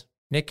space.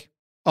 Nick?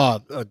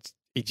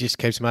 He just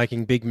keeps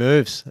making big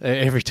moves.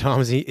 Every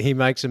time he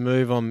makes a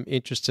move, I'm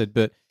interested.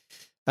 But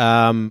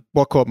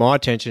what caught my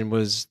attention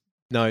was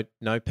no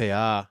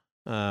PR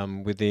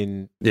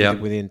within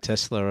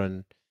Tesla,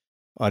 and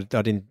I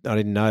didn't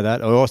know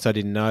that. I also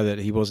didn't know that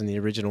he wasn't the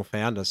original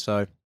founder.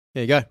 So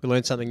there you go. We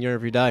learn something new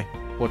every day.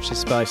 Watch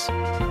this space.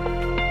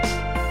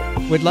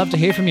 We'd love to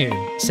hear from you.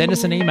 Send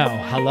us an email,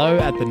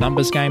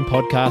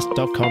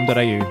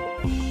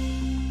 hello@thenumbersgamepodcast.com.au.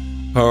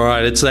 All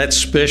right, it's that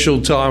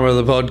special time of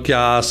the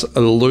podcast,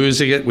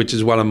 Losing It, which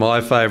is one of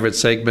my favourite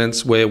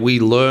segments, where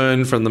we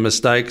learn from the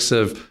mistakes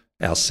of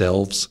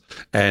ourselves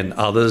and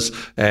others,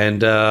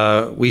 and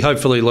we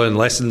hopefully learn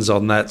lessons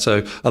on that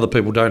so other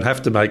people don't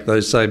have to make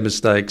those same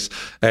mistakes.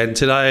 And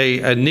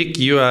today, Nick,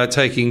 you are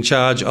taking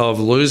charge of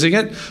Losing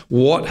It.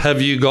 What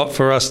have you got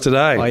for us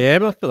today? I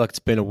am. I feel like it's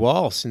been a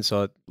while since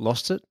I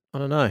lost it. I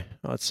don't know.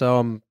 So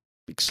I'm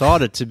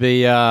excited to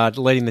be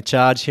leading the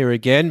charge here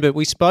again. But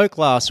we spoke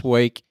last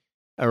week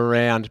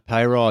around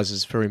pay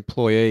rises for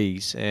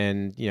employees,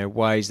 and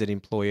ways that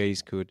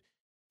employees could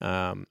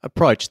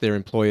approach their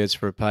employers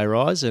for a pay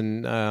rise.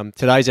 And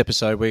today's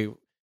episode, we're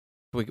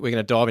going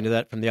to dive into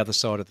that from the other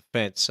side of the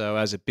fence. So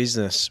as a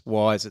business,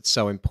 why is it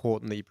so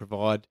important that you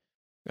provide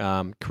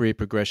career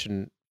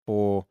progression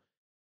for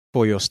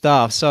your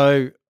staff?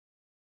 So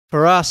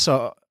for us,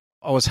 I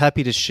was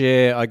happy to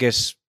share, I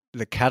guess,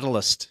 the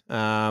catalyst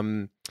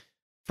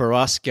for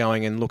us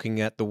going and looking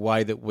at the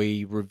way that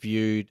we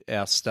reviewed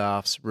our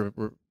staff's,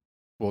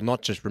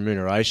 not just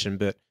remuneration,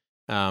 but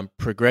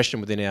progression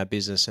within our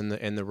business and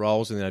the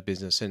roles in our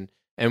business, and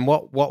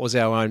what was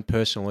our own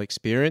personal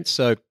experience.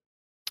 So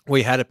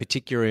we had a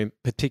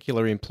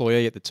particular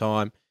employee at the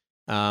time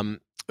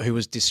who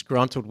was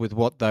disgruntled with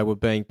what they were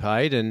being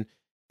paid, and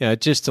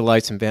just to lay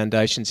some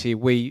foundations here,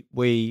 we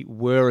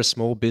were a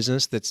small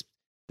business that's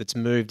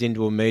moved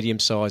into a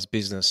medium-sized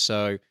business.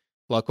 So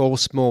like all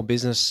small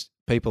business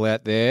people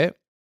out there,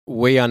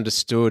 we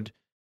understood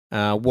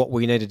what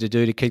we needed to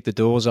do to keep the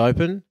doors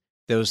open.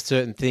 There was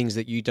certain things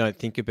that you don't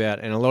think about,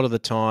 and a lot of the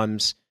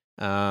times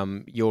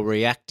you're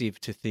reactive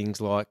to things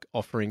like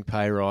offering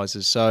pay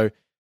rises. So,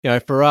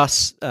 for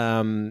us,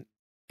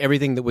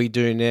 everything that we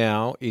do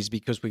now is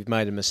because we've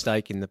made a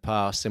mistake in the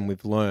past and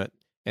we've learnt,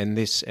 and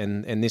this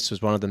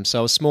was one of them.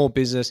 So a small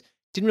business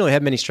didn't really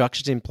have many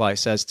structures in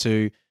place as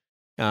to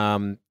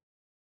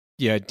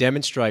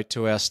demonstrate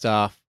to our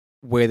staff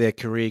where their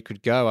career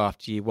could go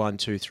after year 1,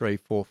 2, 3,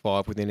 4,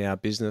 5 within our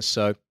business.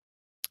 So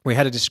we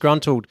had a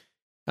disgruntled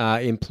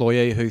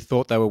employee who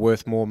thought they were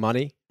worth more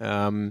money.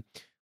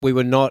 We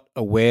were not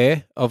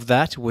aware of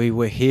that. We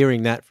were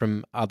hearing that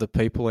from other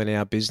people in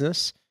our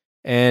business.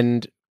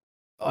 And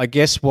I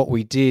guess what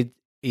we did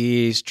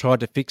is try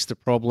to fix the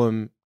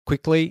problem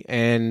quickly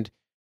and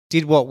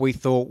did what we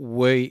thought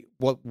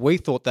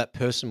that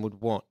person would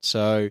want.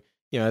 So,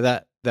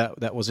 that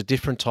was a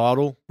different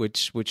title,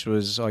 which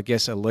was, I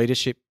guess, a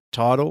leadership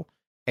title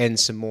and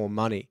some more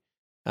money.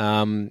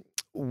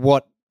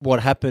 What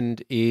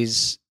happened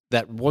is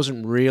that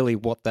wasn't really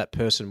what that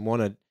person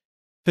wanted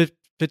for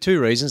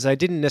two reasons. They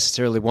didn't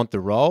necessarily want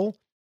the role,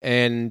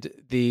 and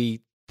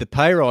the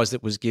pay rise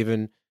that was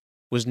given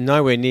was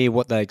nowhere near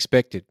what they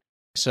expected.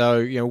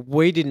 So,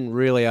 we didn't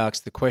really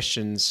ask the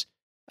questions,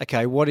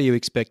 okay, what are you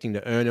expecting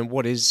to earn and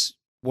what is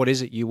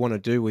it you want to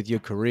do with your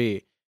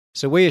career?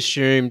 So we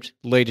assumed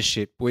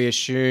leadership. We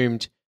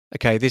assumed,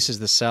 okay, this is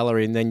the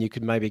salary, and then you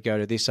could maybe go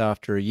to this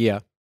after a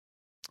year.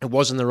 It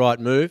wasn't the right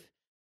move.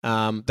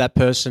 That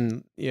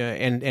person,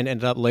 and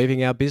ended up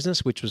leaving our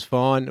business, which was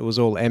fine. It was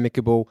all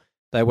amicable.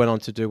 They went on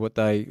to do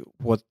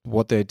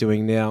what they're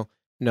doing now.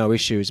 No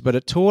issues. But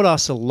it taught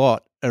us a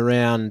lot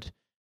around,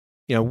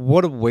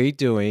 what are we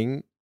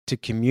doing to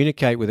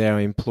communicate with our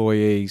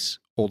employees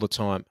all the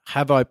time?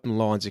 Have open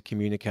lines of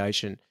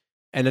communication.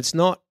 And it's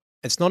not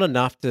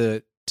enough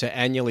to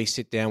annually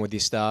sit down with your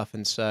staff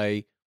and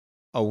say,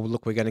 oh, well,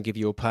 look, we're going to give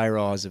you a pay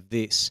rise of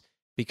this.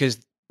 Because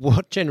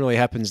what generally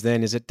happens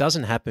then is it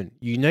doesn't happen.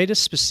 You need a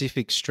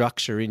specific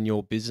structure in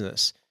your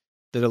business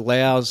that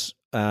allows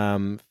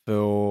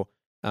for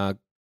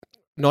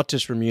not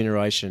just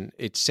remuneration.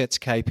 It sets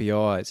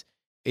KPIs.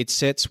 It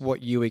sets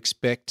what you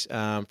expect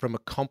from a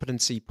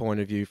competency point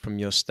of view from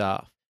your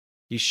staff.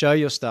 You show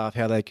your staff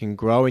how they can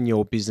grow in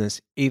your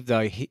business if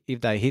they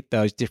hit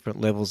those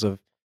different levels of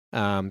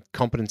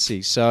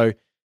competency. So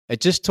it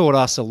just taught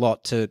us a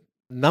lot to,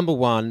 number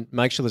one,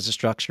 make sure there's a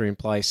structure in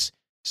place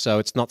so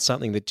it's not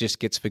something that just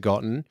gets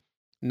forgotten.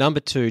 Number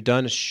two,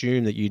 don't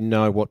assume that you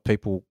know what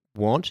people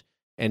want.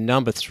 And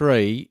number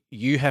three,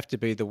 you have to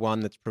be the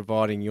one that's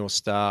providing your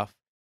staff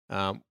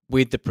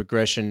with the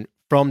progression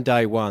from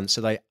day one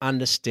so they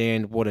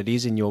understand what it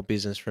is in your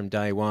business from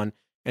day one.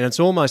 And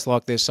it's almost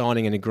like they're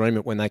signing an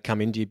agreement when they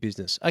come into your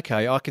business.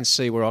 Okay, I can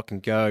see where I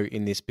can go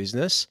in this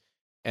business.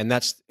 And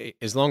that's,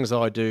 as long as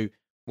I do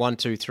 1,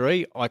 2,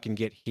 3, I can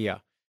get here.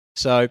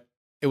 So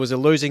it was a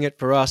losing it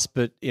for us,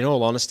 but in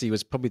all honesty, it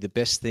was probably the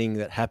best thing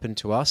that happened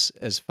to us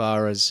as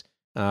far as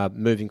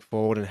moving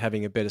forward and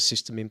having a better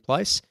system in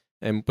place.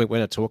 And we're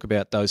going to talk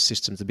about those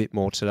systems a bit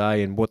more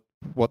today and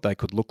what they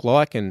could look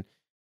like. And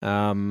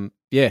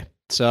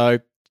so I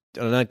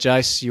don't know,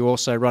 Jace, you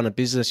also run a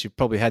business. You've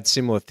probably had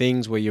similar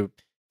things where you're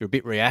a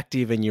bit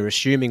reactive and you're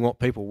assuming what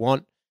people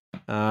want.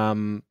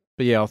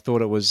 But yeah, I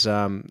thought it was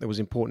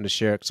important to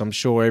share it because I'm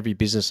sure every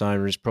business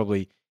owner is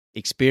probably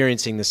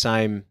experiencing the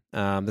same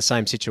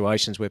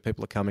situations where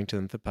people are coming to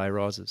them for pay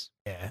rises.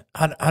 Yeah,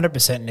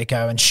 100%,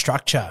 Nico. And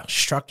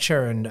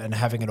structure and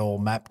having it all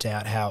mapped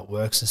out how it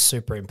works is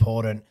super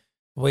important.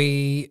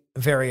 We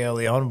very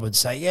early on would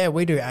say, yeah,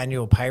 we do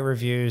annual pay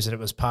reviews, and it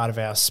was part of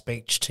our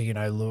speech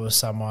to, lure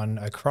someone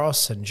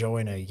across and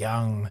join a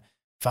young,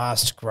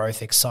 fast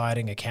growth,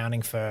 exciting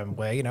accounting firm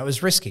where, it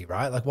was risky,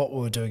 right? Like what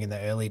we were doing in the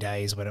early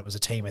days when it was a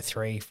team of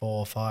 3,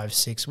 4, 5,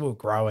 6, we were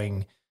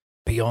growing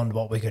beyond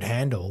what we could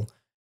handle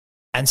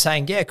and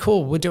saying, yeah,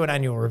 cool, we'll do an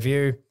annual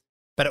review,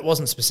 but it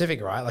wasn't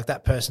specific, right? Like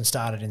that person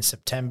started in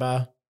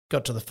September,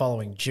 got to the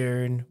following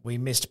June, we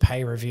missed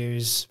pay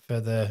reviews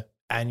for the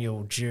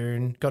annual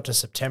June, got to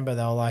September,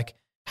 they were like,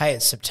 hey,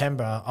 it's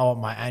September, I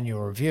want my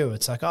annual review.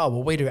 It's like, oh,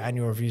 well, we do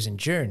annual reviews in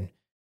June.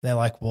 They're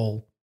like,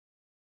 well,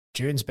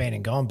 June's been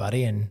and gone,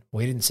 buddy, and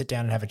we didn't sit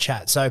down and have a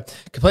chat. So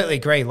completely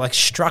agree. Like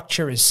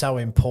structure is so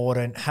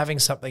important, having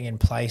something in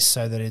place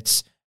so that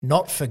it's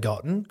not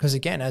forgotten. Because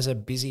again, as a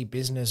busy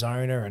business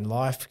owner and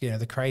life,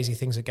 the crazy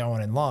things that go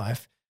on in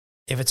life,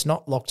 if it's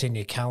not locked in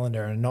your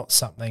calendar and not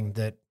something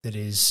that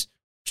is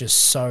just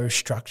so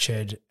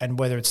structured, and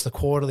whether it's the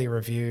quarterly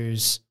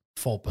reviews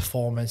for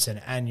performance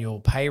and annual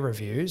pay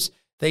reviews,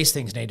 these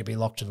things need to be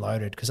locked and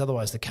loaded because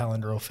otherwise the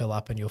calendar will fill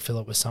up and you'll fill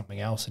it with something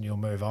else and you'll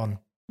move on.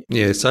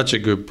 Yeah, such a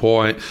good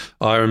point.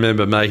 I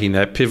remember making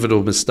that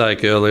pivotal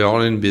mistake early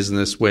on in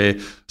business where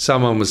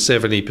someone was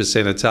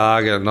 70% a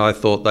target and I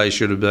thought they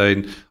should have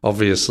been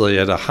obviously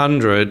at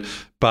 100,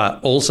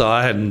 but also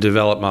I hadn't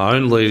developed my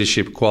own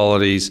leadership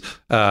qualities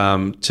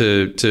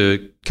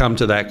to come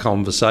to that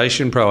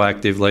conversation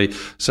proactively.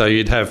 So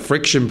you'd have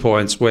friction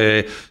points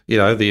where,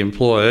 the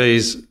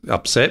employee's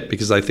upset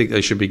because they think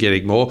they should be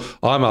getting more.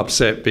 I'm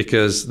upset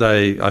because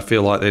I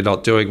feel like they're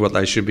not doing what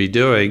they should be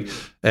doing.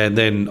 And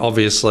then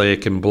obviously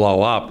it can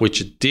blow up, which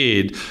it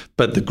did.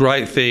 But the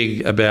great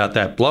thing about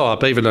that blow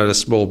up, even at a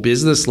small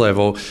business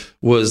level,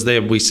 was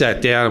then we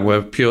sat down and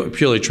were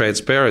purely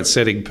transparent,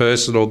 setting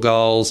personal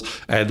goals.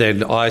 And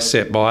then I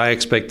set my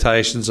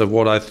expectations of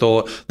what I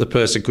thought the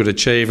person could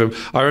achieve. And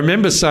I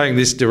remember saying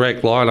this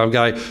direct line, I'm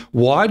going,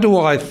 why do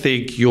I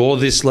think you're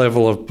this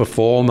level of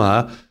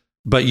performer,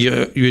 but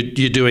you're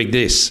doing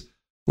this?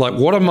 Like,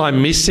 what am I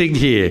missing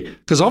here?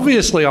 Because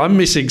obviously I'm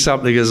missing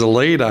something as a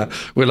leader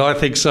when I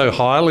think so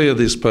highly of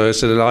this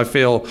person and I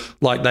feel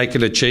like they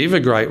can achieve a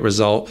great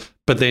result,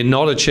 but they're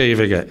not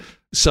achieving it.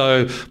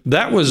 So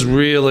that was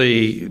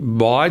really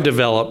my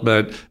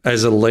development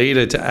as a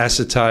leader to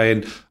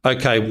ascertain,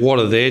 okay, what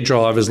are their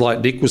drivers, like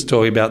Nick was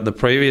talking about in the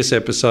previous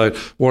episode,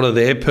 what are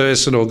their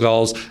personal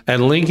goals,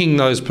 and linking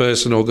those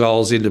personal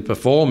goals into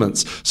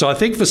performance. So I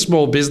think for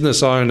small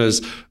business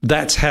owners,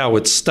 that's how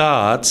it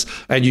starts,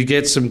 and you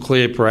get some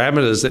clear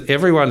parameters that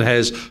everyone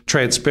has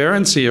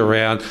transparency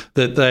around,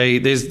 that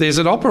there's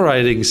an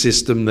operating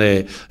system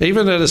there,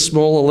 even at a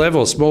smaller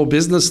level, small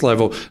business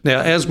level.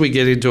 Now, as we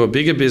get into a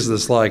bigger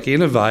business like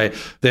Innovate,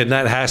 then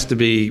that has to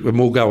be, and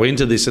we'll go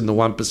into this in the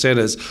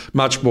 1%ers,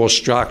 much more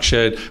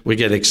structured. We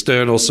get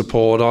external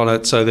support on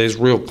it, so there's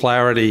real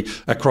clarity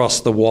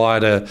across the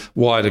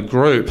wider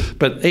group.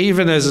 But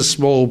even as a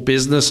small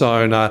business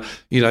owner,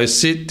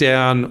 sit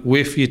down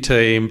with your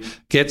team,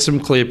 get some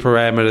clear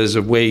parameters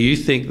of where you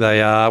think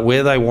they are,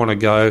 where they want to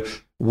go,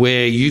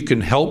 where you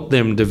can help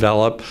them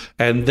develop,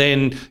 and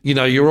then,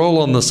 you're all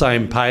on the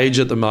same page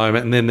at the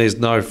moment, and then there's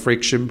no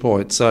friction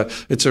point. So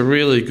it's a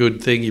really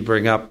good thing you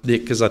bring up,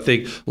 Nick, because I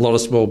think a lot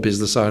of small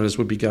business owners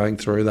would be going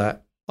through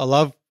that. I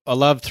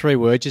love 3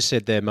 words you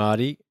said there,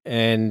 Marty,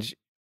 and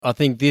I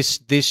think this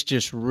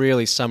just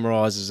really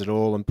summarises it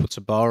all and puts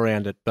a bow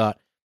around it. But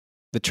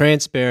the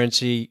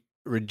transparency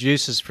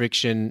reduces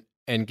friction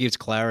and gives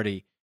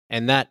clarity,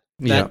 and that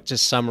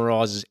just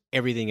summarises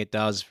everything it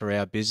does for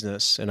our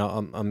business. And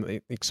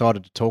I'm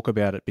excited to talk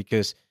about it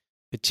because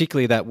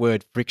particularly that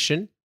word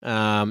friction,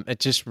 it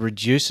just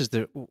reduces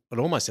it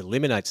almost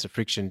eliminates the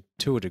friction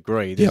to a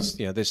degree.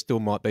 There still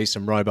might be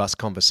some robust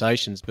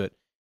conversations, but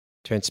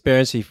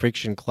transparency,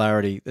 friction,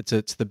 clarity,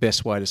 it's the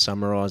best way to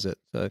summarise it.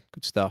 So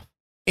good stuff.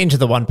 Into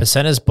the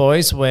 1%ers,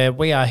 boys, where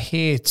we are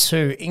here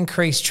to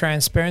increase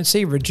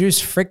transparency, reduce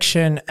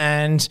friction,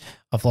 and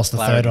I've lost the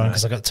third one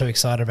because I got too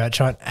excited about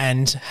trying,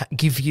 and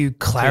give you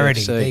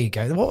clarity. TFC. There you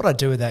go. What would I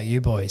do without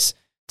you boys?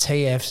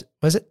 TFC.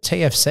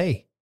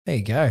 There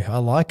you go. I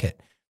like it.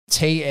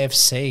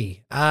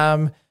 TFC.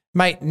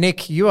 Mate,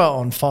 Nick, you are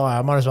on fire.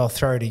 I might as well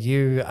throw to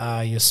you.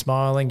 You're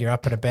smiling. You're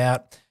up and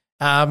about.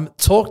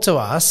 Talk to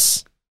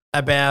us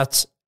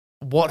about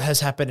what has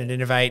happened at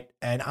Innovate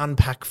and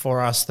unpack for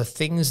us the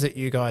things that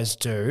you guys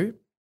do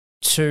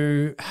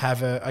to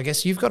have I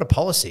guess you've got a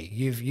policy.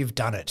 You've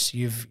done it.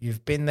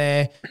 You've been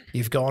there.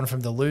 You've gone from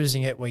the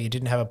losing it where you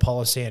didn't have a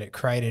policy and it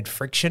created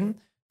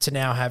friction to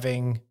now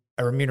having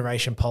a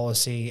remuneration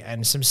policy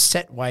and some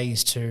set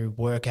ways to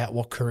work out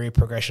what career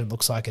progression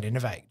looks like at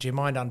Innovate. Do you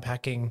mind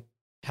unpacking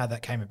how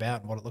that came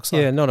about and what it looks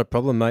like? Yeah, not a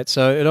problem, mate.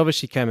 So it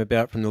obviously came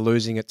about from the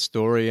losing it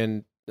story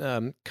and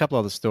a couple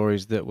other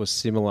stories that were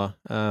similar.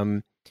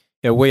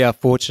 We are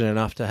fortunate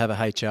enough to have a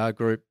HR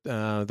group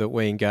that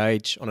we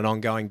engage on an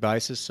ongoing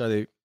basis,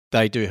 so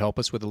they do help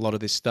us with a lot of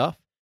this stuff,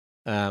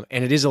 and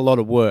it is a lot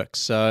of work.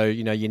 So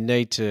you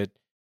need to,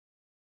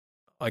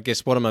 I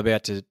guess, what I'm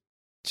about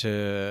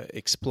to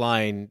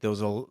explain. There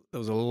was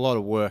a lot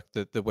of work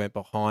that went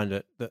behind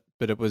it,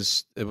 but it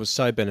was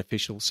so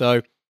beneficial.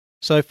 So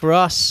for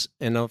us,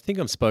 and I think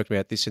I've spoken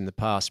about this in the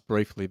past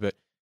briefly, but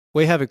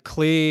we have a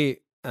clear,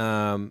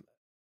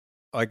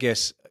 I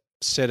guess,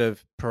 set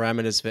of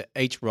parameters for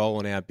each role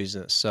in our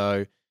business.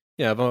 So,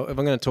 if I'm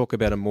going to talk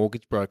about a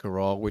mortgage broker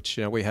role, which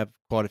we have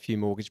quite a few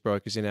mortgage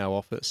brokers in our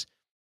office,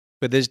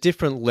 but there's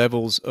different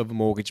levels of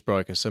mortgage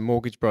broker. So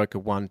mortgage broker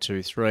 1,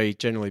 2, 3,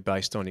 generally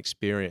based on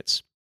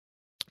experience.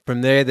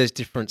 From there's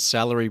different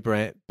salary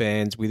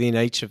bands within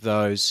each of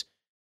those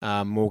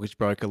mortgage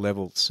broker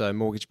levels. So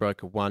mortgage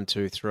broker 1,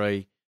 2,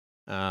 3,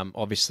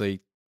 obviously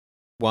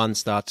 1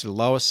 starts at a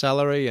lower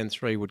salary and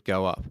 3 would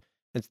go up.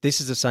 And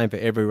this is the same for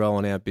every role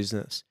in our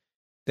business.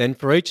 Then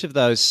for each of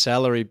those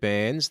salary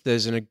bands,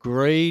 there's an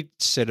agreed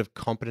set of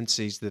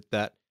competencies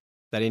that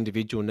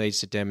individual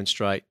needs to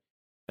demonstrate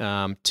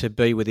to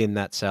be within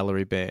that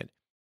salary band.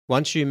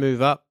 Once you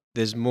move up,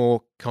 there's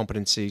more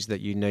competencies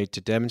that you need to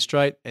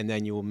demonstrate, and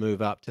then you will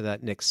move up to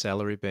that next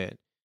salary band.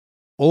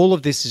 All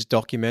of this is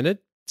documented.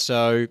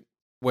 So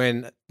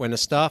when a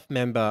staff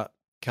member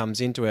comes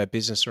into our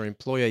business or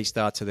employee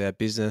starts with our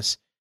business,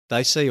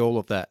 they see all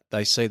of that.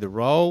 They see the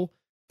role,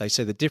 they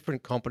see the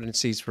different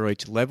competencies for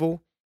each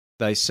level,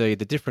 they see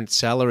the different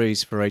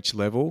salaries for each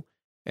level,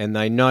 and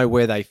they know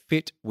where they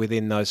fit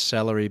within those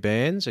salary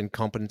bands and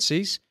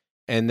competencies,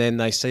 and then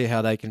they see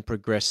how they can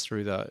progress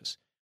through those.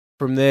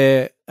 From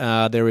there,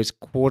 there is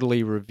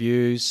quarterly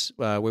reviews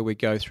where we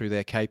go through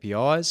their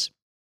KPIs,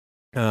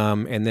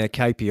 and their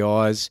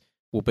KPIs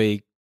will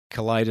be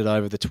collated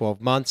over the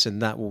 12 months,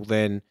 and that will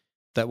then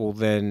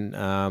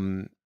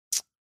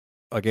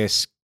I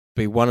guess,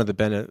 be one of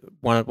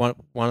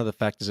the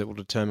factors that will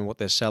determine what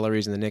their salary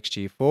is in the next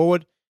year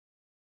forward.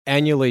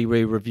 Annually,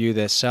 we review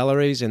their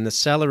salaries, and the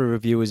salary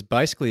review is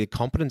basically a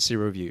competency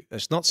review.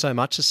 It's not so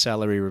much a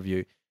salary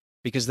review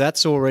because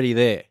that's already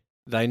there.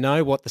 They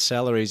know what the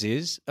salary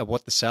is,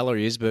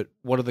 but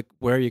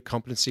where are your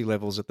competency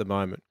levels at the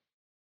moment?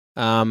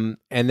 And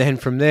then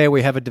from there,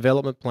 we have a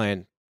development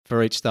plan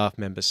for each staff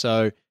member.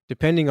 So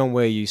depending on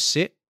where you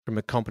sit from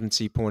a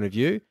competency point of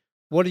view,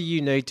 what do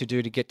you need to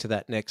do to get to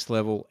that next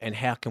level, and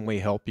how can we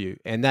help you?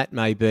 And that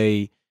may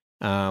be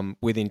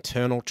with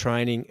internal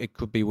training, it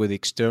could be with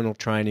external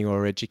training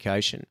or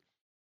education.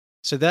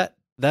 So that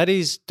that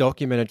is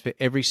documented for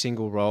every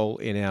single role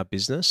in our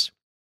business.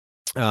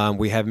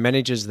 We have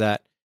managers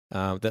that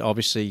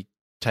obviously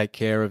take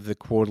care of the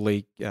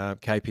quarterly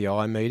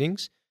KPI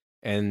meetings,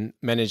 and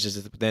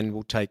managers that then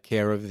will take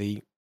care of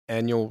the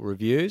annual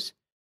reviews.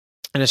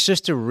 And it's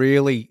just a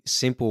really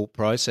simple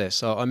process.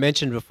 So I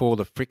mentioned before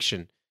the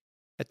friction.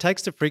 It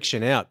takes the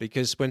friction out,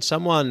 because when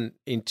someone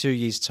in 2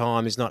 years'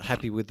 time is not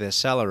happy with their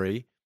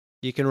salary,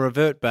 you can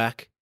revert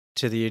back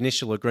to the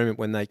initial agreement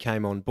when they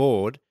came on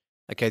board.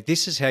 Okay,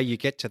 this is how you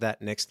get to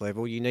that next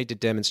level. You need to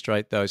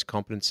demonstrate those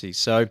competencies.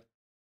 So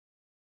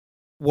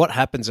what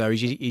happens, though,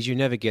 is you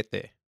never get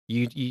there.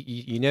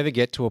 You never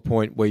get to a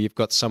point where you've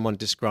got someone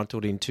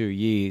disgruntled in 2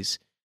 years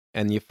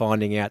and you're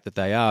finding out that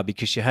they are,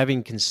 because you've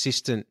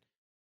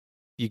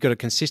got a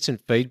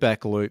consistent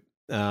feedback loop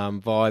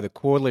via the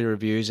quarterly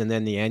reviews and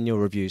then the annual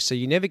reviews. So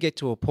you never get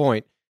to a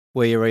point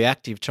where you're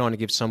reactive trying to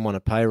give someone a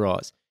pay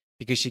rise,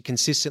 because you're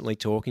consistently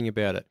talking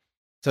about it.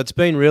 So it's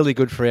been really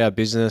good for our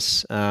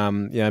business.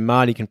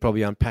 Marty can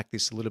probably unpack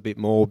this a little bit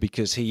more,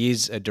 because he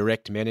is a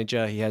direct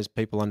manager. He has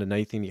people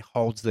underneath him. He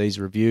holds these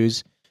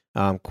reviews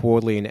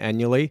quarterly and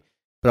annually.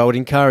 But I would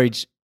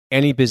encourage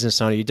any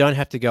business owner, you don't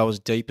have to go as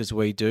deep as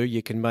we do.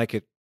 You can make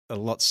it a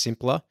lot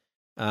simpler,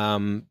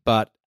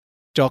 but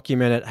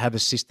document it, have a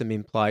system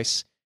in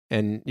place.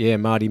 And yeah,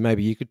 Marty,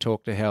 maybe you could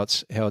talk to how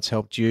it's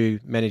helped you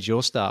manage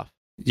your staff.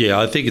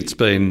 Yeah, I think it's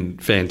been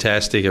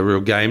fantastic, a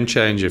real game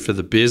changer for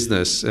the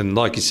business. And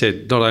like you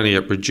said, not only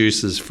it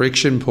reduces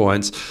friction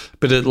points,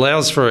 but it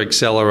allows for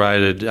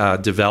accelerated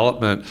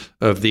development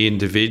of the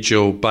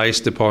individual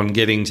based upon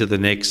getting to the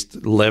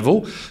next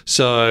level.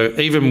 So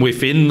even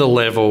within the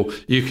level,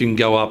 you can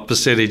go up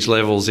percentage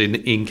levels in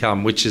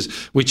income, which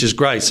is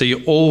great. So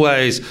you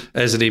always,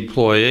 as an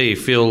employee,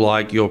 feel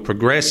like you're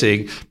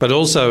progressing, but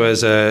also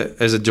as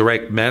a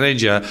direct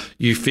manager,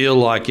 you feel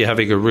like you're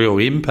having a real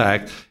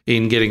impact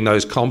in getting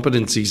those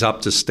competencies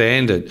up to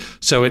standard.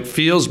 So it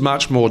feels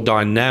much more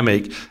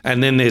dynamic,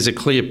 and then there's a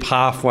clear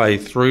pathway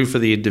through for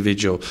the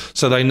individual.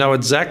 So they know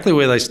exactly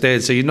where they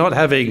stand. So you're not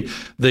having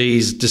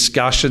these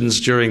discussions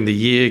during the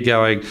year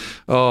going,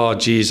 oh,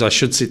 geez, I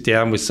should sit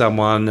down with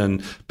someone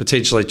and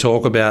potentially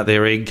talk about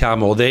their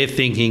income, or they're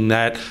thinking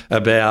that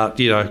about,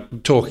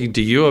 talking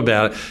to you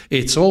about it.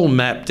 It's all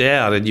mapped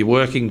out and you're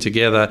working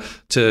together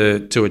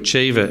to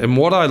achieve it. And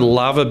what I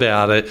love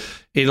about it,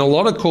 in a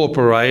lot of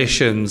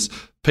corporations,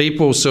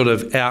 people sort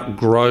of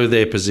outgrow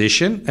their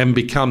position and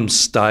become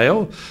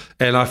stale.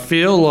 And I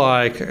feel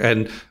like,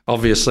 and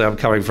obviously I'm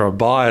coming from a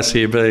bias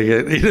here being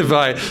an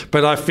innovator,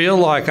 but I feel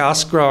like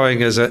us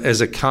growing as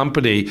a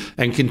company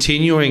and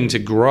continuing to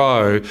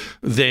grow,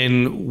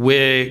 then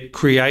we're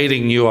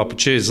creating new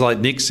opportunities. Like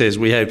Nick says,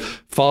 we have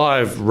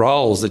 5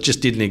 roles that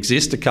just didn't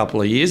exist a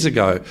couple of years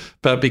ago.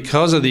 But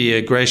because of the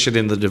aggression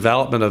in the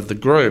development of the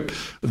group,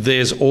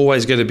 there's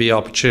always going to be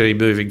opportunity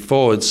moving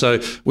forward.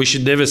 So we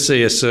should never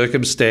see a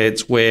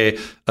circumstance where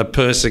a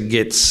person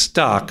gets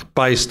stuck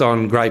based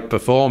on great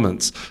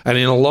performance. And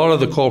in a lot of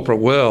the corporate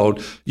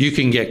world, you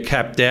can get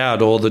capped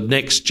out, or the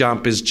next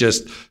jump is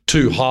just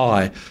too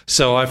high.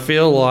 So I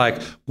feel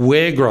like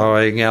we're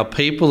growing, our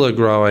people are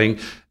growing,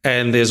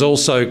 and there's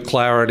also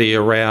clarity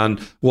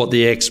around what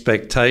the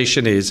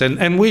expectation is.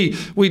 And we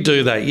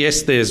do that.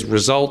 Yes, there's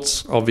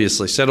results,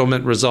 obviously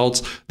settlement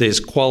results,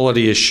 there's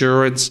quality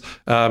assurance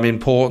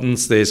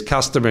importance, there's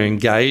customer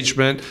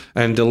engagement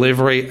and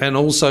delivery, and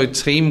also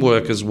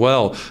teamwork as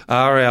well.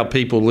 Are our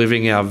people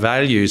living our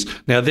values?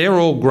 Now, they're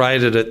all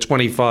graded at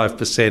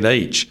 25%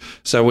 each,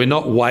 so we're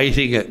not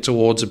weighting it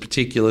towards a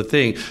particular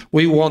thing.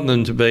 We want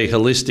them to be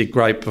holistic,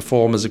 great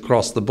performers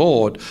across the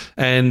board.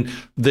 And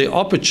the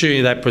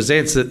opportunity that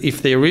presents, that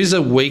if there is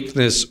a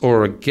weakness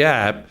or a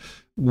gap,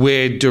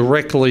 we're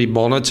directly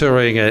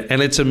monitoring it.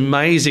 And it's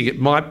amazing. It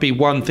might be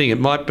one thing. It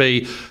might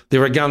be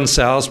they're a gun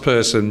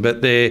salesperson,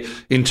 but their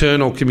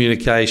internal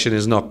communication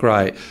is not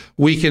great.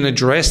 We can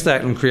address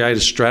that and create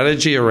a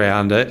strategy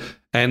around it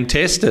and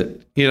test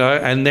it,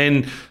 and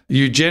then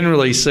you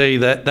generally see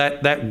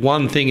that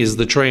one thing is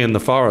the tree in the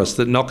forest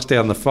that knocks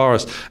down the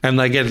forest, and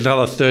they get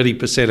another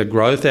 30% of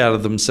growth out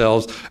of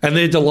themselves, and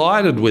they're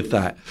delighted with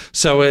that.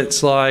 So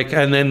it's like,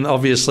 and then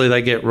obviously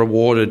they get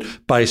rewarded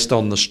based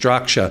on the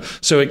structure.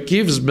 So it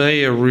gives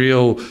me a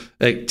real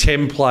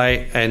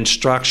template and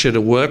structure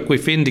to work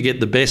within to get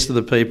the best of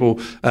the people,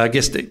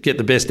 get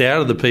the best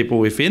out of the people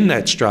within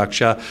that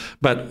structure,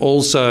 but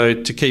also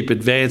to keep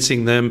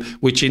advancing them,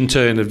 which in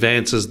turn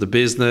advances the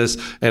business,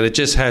 and it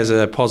just has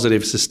a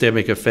positive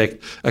systemic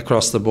effect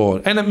across the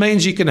board. And it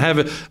means you can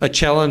have a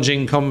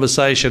challenging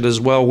conversation as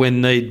well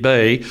when need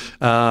be,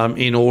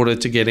 in order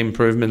to get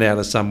improvement out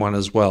of someone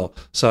as well.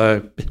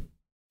 So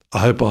I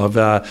hope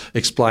I've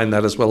explained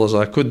that as well as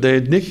I could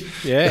there, Nick.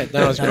 Yeah,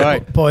 that was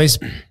great. Boys,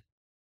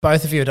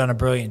 both of you have done a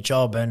brilliant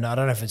job, and I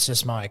don't know if it's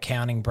just my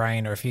accounting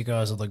brain or if you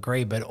guys will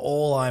agree, but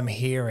all I'm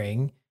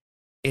hearing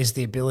is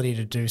the ability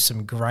to do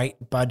some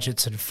great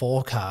budgets and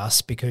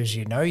forecasts, because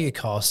you know your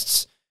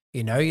costs,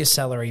 you know your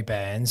salary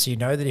bands, you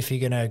know that if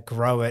you're going to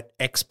grow at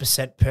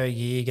X% per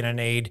year, you're going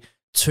to need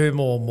 2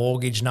 more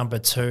mortgage number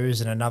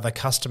 2s and another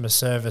customer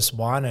service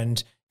 1,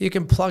 and you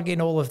can plug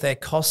in all of their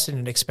costs in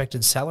an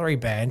expected salary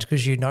band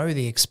because you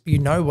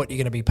know what you're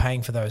going to be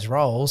paying for those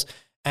roles.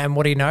 And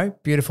what do you know?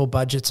 Beautiful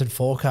budgets and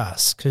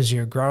forecasts, because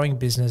you're a growing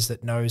business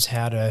that knows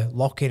how to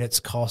lock in its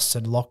costs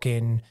and lock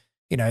in,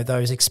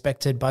 those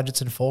expected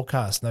budgets and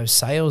forecasts, and those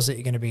sales that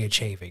you're going to be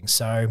achieving.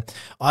 So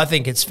I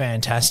think it's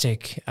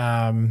fantastic,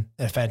 a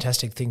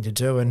fantastic thing to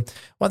do. And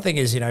one thing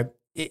is,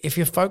 if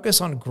you focus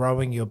on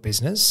growing your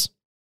business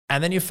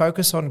and then you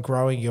focus on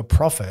growing your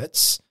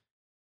profits,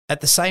 at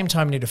the same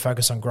time, you need to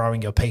focus on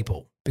growing your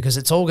people, because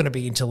it's all going to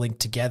be interlinked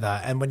together.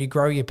 And when you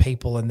grow your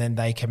people and then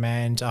they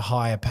command a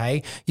higher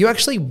pay, you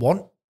actually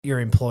want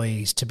your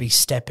employees to be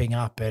stepping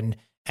up and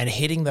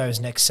hitting those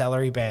next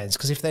salary bands,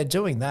 because if they're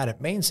doing that,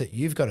 it means that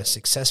you've got a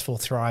successful,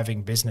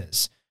 thriving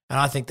business. And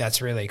I think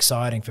that's really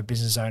exciting for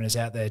business owners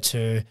out there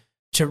to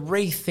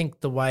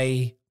rethink the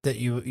way that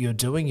you're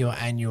doing your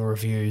annual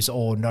reviews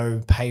or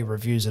no pay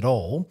reviews at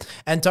all.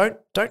 And don't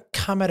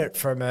come at it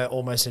from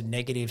almost a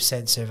negative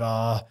sense of,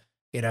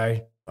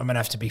 I'm going to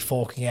have to be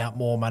forking out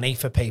more money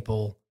for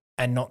people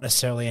and not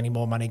necessarily any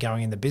more money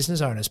going in the business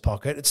owner's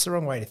pocket. It's the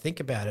wrong way to think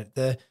about it.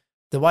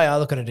 The way I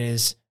look at it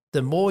is,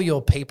 the more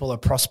your people are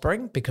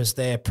prospering because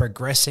they're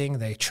progressing,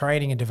 their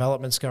training and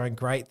development's going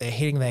great, they're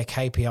hitting their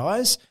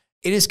KPIs,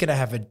 it is going to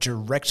have a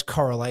direct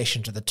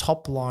correlation to the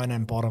top line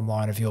and bottom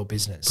line of your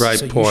business. Great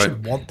point. You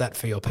should want that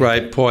for your people.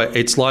 Great point.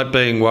 It's like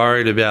being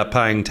worried about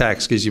paying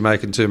tax because you're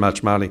making too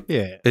much money.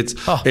 Yeah. It's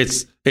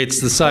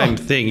the same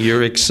thing.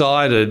 You're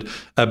excited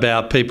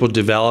about people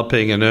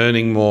developing and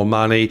earning more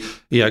money,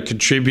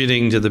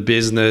 contributing to the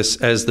business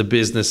as the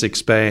business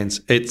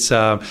expands. It's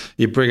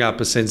you bring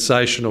up a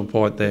sensational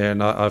point there,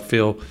 and I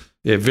feel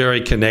very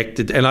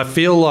connected. And I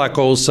feel like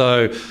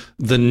also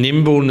the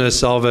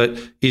nimbleness of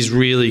it is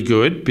really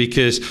good,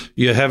 because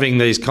you're having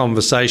these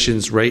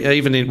conversations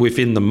even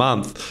within the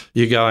month.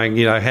 You're going,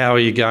 how are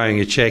you going?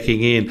 You're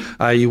checking in.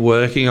 Are you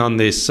working on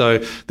this? So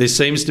there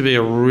seems to be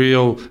a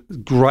real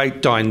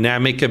great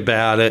dynamic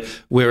about it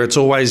where it's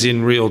always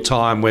in real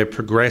time. We're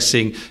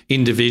progressing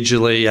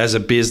individually as a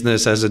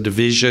business, as a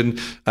division.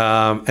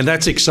 And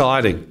that's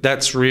exciting.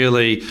 That's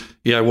really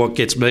what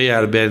gets me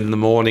out of bed in the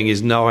morning,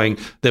 is knowing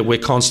that we're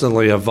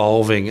constantly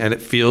evolving, and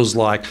it feels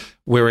like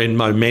we're in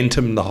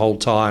momentum the whole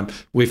time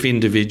with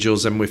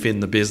individuals and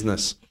within the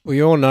business.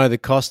 We all know the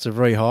cost of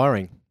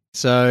rehiring.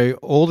 So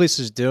all this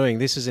is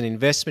an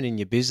investment in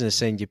your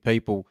business and your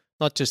people,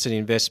 not just an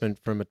investment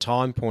from a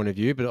time point of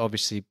view, but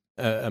obviously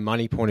a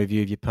money point of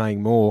view if you're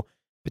paying more.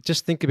 But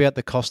just think about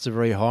the cost of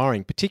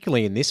rehiring,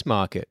 particularly in this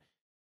market.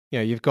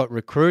 You've got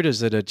recruiters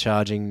that are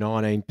charging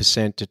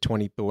 19% to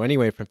 20%, or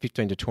anywhere from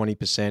 15 to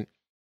 20%.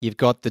 You've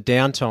got the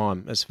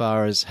downtime as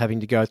far as having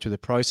to go through the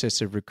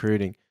process of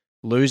recruiting,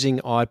 losing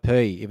IP.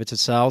 If it's a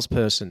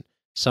salesperson,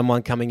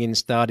 someone coming in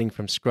starting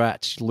from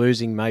scratch,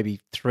 losing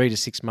maybe 3 to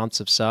 6 months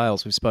of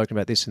sales. We've spoken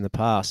about this in the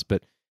past,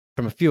 but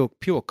from a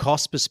pure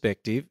cost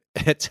perspective,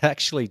 it's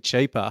actually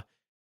cheaper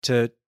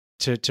to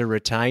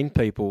retain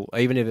people,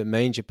 even if it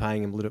means you're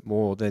paying them a little bit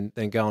more, than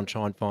go and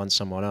try and find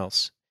someone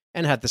else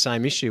and have the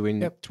same issue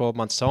in 12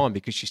 months' time,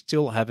 because you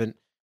still haven't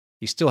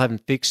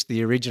fixed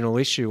the original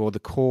issue or the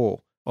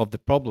core of the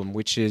problem,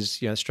 which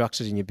is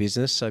structures in your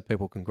business so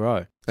people can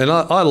grow. And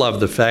I love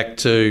the fact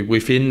too,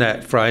 within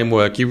that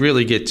framework, you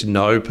really get to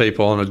know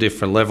people on a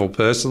different level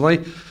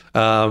personally.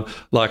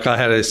 Like I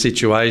had a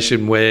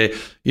situation where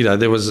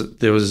there was a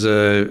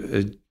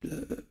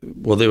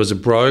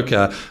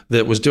broker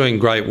that was doing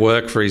great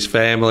work for his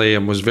family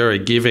and was very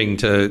giving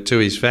to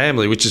his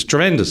family, which is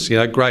tremendous.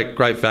 Great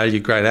value,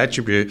 great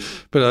attribute.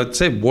 But I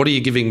said, what are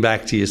you giving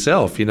back to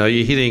yourself? You're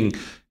hitting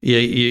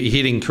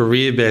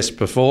career best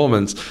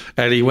performance,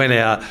 and he went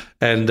out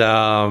and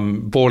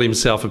bought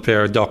himself a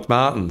pair of Doc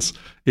Martens.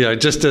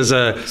 Just as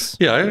a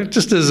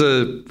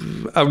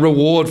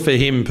reward for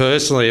him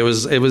personally. It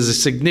was a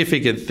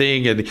significant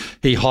thing, and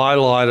he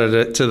highlighted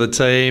it to the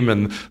team,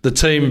 and the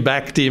team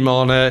backed him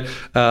on it.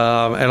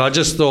 And I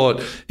just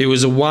thought it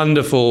was a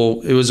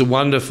wonderful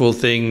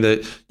thing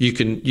that you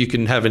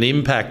can have an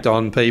impact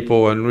on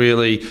people and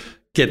really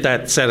get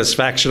that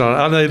satisfaction on it.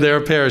 I know they're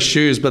a pair of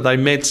shoes, but they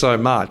meant so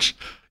much.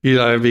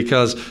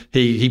 Because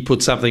he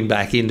put something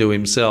back into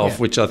himself,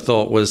 which I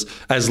thought was,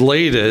 as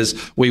leaders,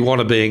 we want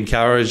to be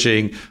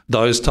encouraging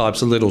those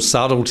types of little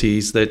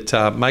subtleties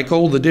that make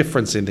all the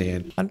difference in the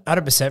end.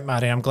 100%,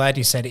 Marty. I'm glad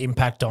you said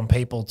impact on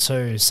people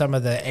too. Some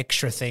of the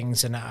extra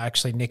things, and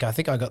actually, Nick, I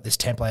think I got this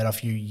template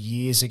off you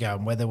years ago,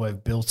 and whether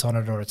we've built on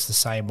it or it's the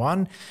same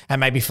one.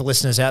 And maybe for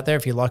listeners out there,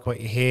 if you like what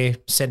you hear,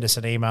 send us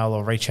an email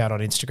or reach out on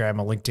Instagram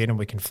or LinkedIn, and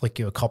we can flick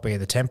you a copy of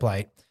the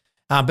template.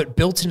 But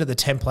built into the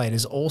template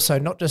is also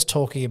not just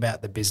talking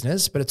about the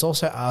business, but it's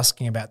also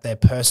asking about their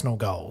personal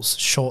goals,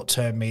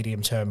 short-term,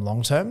 medium-term,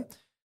 long-term,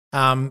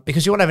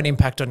 because you want to have an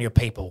impact on your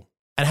people.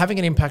 And having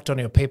an impact on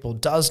your people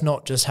does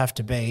not just have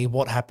to be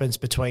what happens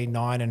between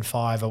 9 and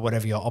 5 or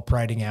whatever your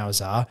operating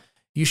hours are.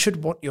 You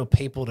should want your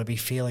people to be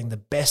feeling the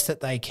best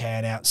that they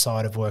can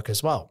outside of work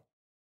as well.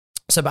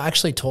 So by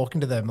actually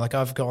talking to them, like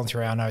I've gone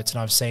through our notes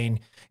and I've seen,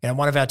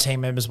 one of our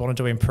team members wanted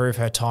to improve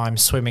her time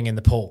swimming in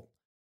the pool.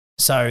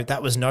 So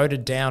that was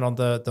noted down on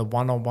the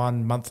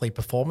one-on-one monthly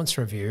performance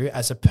review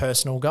as a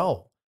personal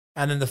goal.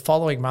 And then the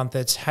following month,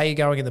 it's, how are you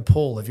going in the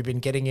pool? Have you been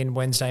getting in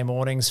Wednesday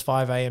mornings,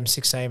 5 a.m.,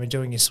 6 a.m. and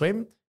doing your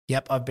swim?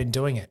 Yep, I've been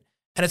doing it.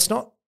 And it's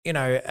not,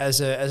 as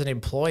an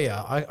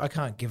employer, I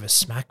can't give a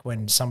smack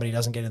when somebody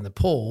doesn't get in the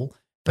pool,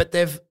 but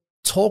they've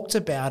talked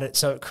about it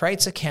so it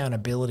creates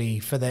accountability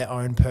for their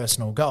own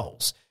personal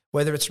goals,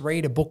 whether it's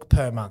read a book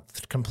per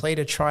month, complete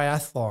a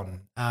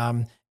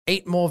triathlon,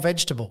 eat more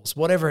vegetables,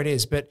 whatever it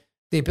is. But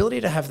the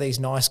ability to have these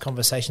nice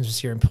conversations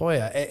with your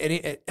employer,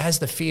 it has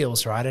the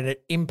feels, right? And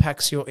it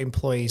impacts your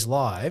employees'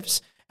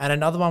 lives. And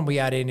another one we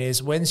add in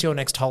is, when's your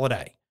next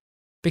holiday?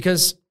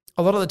 Because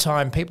a lot of the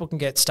time people can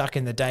get stuck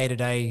in the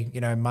day-to-day,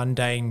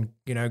 mundane,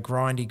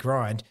 grindy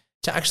grind.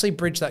 To actually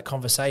bridge that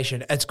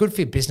conversation, it's good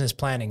for your business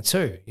planning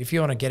too. If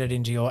you want to get it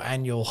into your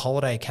annual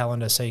holiday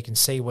calendar so you can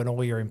see when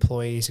all your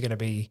employees are going to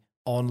be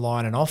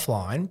online and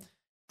offline,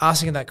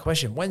 asking that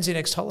question, when's your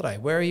next holiday?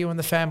 Where are you and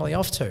the family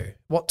off to?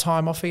 What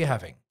time off are you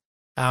having?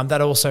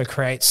 That also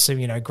creates some,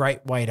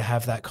 great way to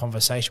have that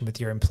conversation with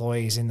your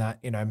employees in that,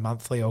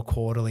 monthly or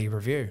quarterly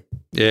review.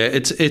 Yeah,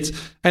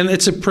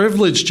 it's a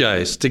privilege,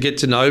 Jace, to get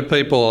to know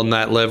people on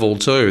that level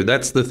too.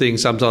 That's the thing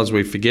sometimes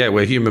we forget.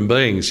 We're human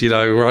beings,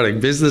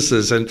 running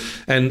businesses.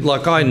 And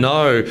like, I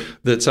know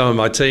that some of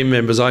my team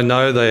members, I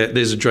know that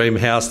there's a dream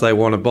house they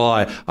want to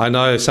buy. I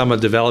know some are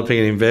developing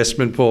an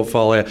investment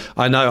portfolio.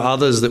 I know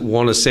others that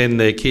want to send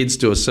their kids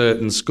to a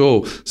certain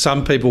school.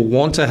 Some people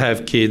want to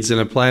have kids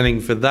and are planning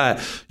for that.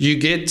 You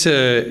get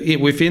to,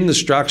 within the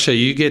structure,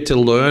 you get to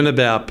learn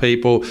about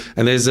people,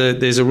 and there's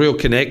a real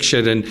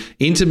connection and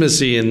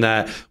intimacy in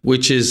that,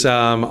 which is,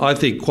 I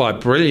think, quite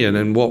brilliant,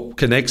 and what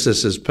connects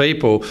us as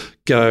people,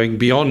 going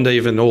beyond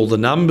even all the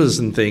numbers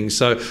and things.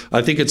 So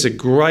I think it's a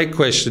great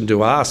question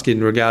to ask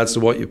in regards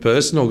to what your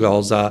personal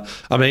goals are.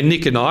 I mean,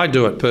 Nick and I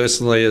do it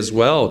personally as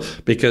well,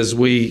 because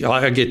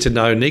I get to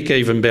know Nick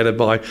even better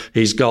by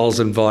his goals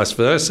and vice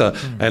versa.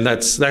 And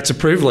that's a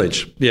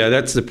privilege. Yeah,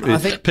 I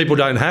think people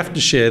don't have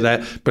to share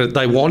that, but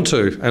they want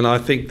to. And I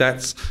think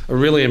that's a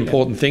really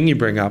important thing you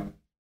bring up.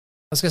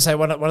 I was going to say,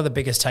 one of the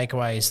biggest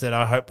takeaways that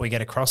I hope we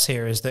get across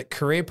here is that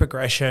career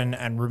progression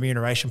and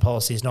remuneration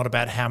policy is not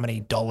about how many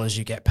dollars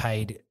you get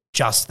paid,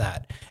 just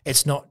that.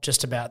 It's not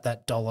just about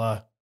that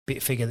dollar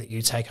figure that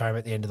you take home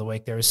at the end of the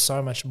week. There is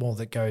so much more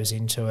that goes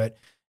into it,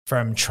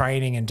 from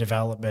training and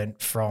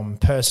development, from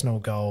personal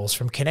goals,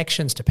 from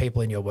connections to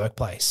people in your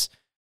workplace.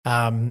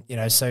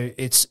 So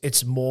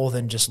it's more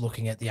than just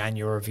looking at the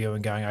annual review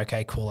and going,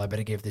 okay, cool, I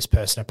better give this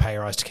person a pay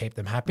rise to keep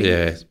them happy.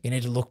 Yeah. You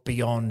need to look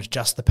beyond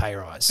just the pay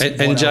rise.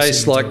 And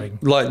Jace,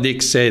 like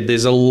Nick said,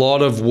 there's a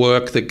lot of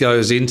work that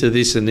goes into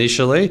this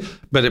initially,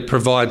 but it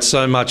provides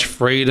so much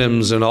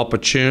freedoms and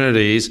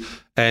opportunities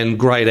and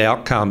great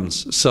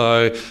outcomes.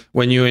 So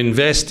when you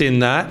invest in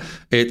that,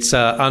 it's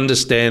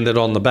understand that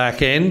on the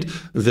back end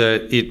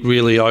that it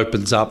really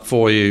opens up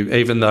for you,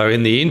 even though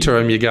in the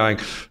interim you're going,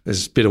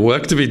 there's a bit of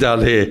work to be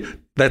done here.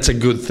 That's a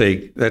good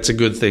thing. That's a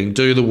good thing.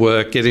 Do the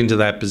work, get into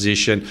that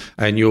position,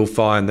 and you'll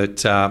find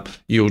that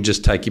you'll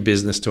just take your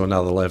business to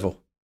another level.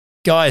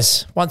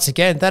 Guys, once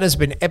again, that has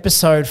been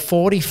episode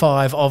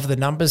 45 of The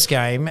Numbers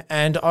Game,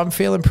 and I'm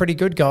feeling pretty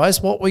good,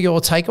 guys. What were your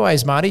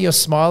takeaways, Marty? You're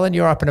smiling.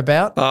 You're up and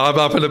about. I'm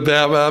up and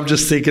about, mate. I'm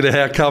just thinking of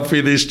how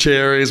comfy this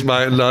chair is,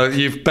 mate. No,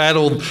 you've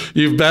battled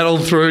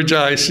through,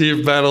 Jace.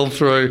 You've battled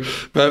through.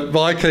 But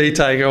my key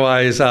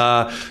takeaways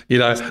are,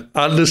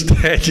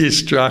 understand your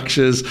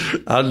structures,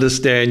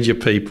 understand your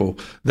people.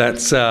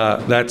 That's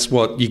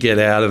what you get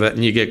out of it,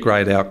 and you get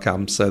great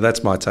outcomes. So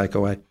that's my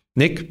takeaway.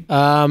 Nick?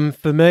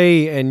 For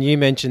me, and you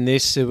mentioned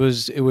this, it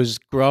was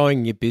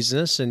growing your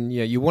business, and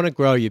you want to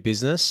grow your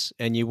business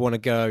and you want to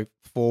go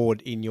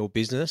forward in your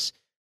business.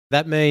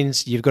 That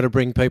means you've got to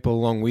bring people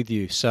along with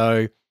you.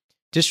 So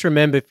just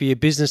remember, for your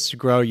business to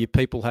grow, your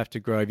people have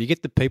to grow. If you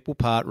get the people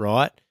part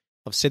right,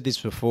 I've said this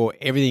before,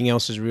 everything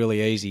else is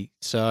really easy.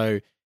 So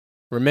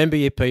remember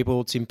your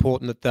people. It's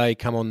important that they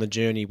come on the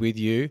journey with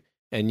you.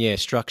 And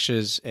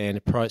structures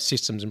and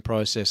systems and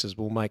processes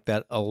will make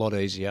that a lot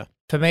easier.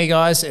 For me,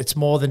 guys, it's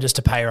more than just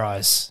a pay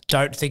rise.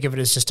 Don't think of it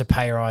as just a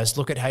pay rise.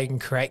 Look at how you can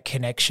create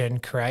connection,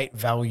 create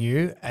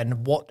value,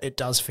 and what it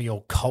does for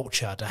your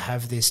culture to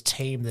have this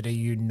team that are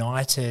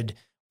united,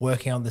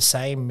 working on the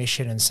same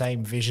mission and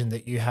same vision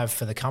that you have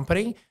for the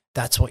company.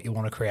 That's what you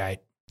want to create.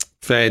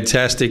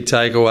 Fantastic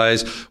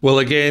takeaways. Well,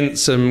 again,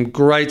 some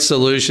great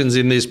solutions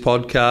in this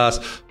podcast.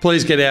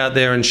 Please get out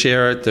there and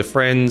share it to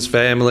friends,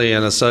 family,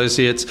 and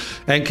associates,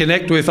 and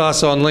connect with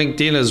us on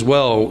LinkedIn as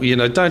well.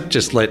 Don't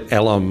just let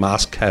Elon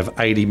Musk have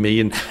 80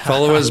 million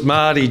followers.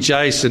 Marty,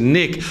 Jason,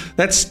 Nick,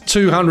 that's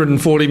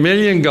 240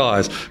 million,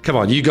 guys. Come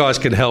on, you guys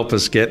can help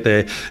us get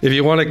there. If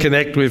you want to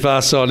connect with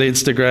us on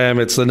Instagram,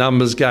 it's The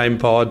Numbers Game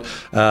Pod.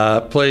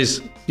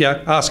 Please,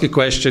 ask a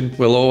question.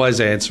 We'll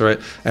always answer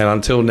it. And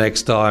until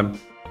next time,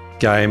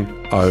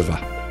 game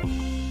over.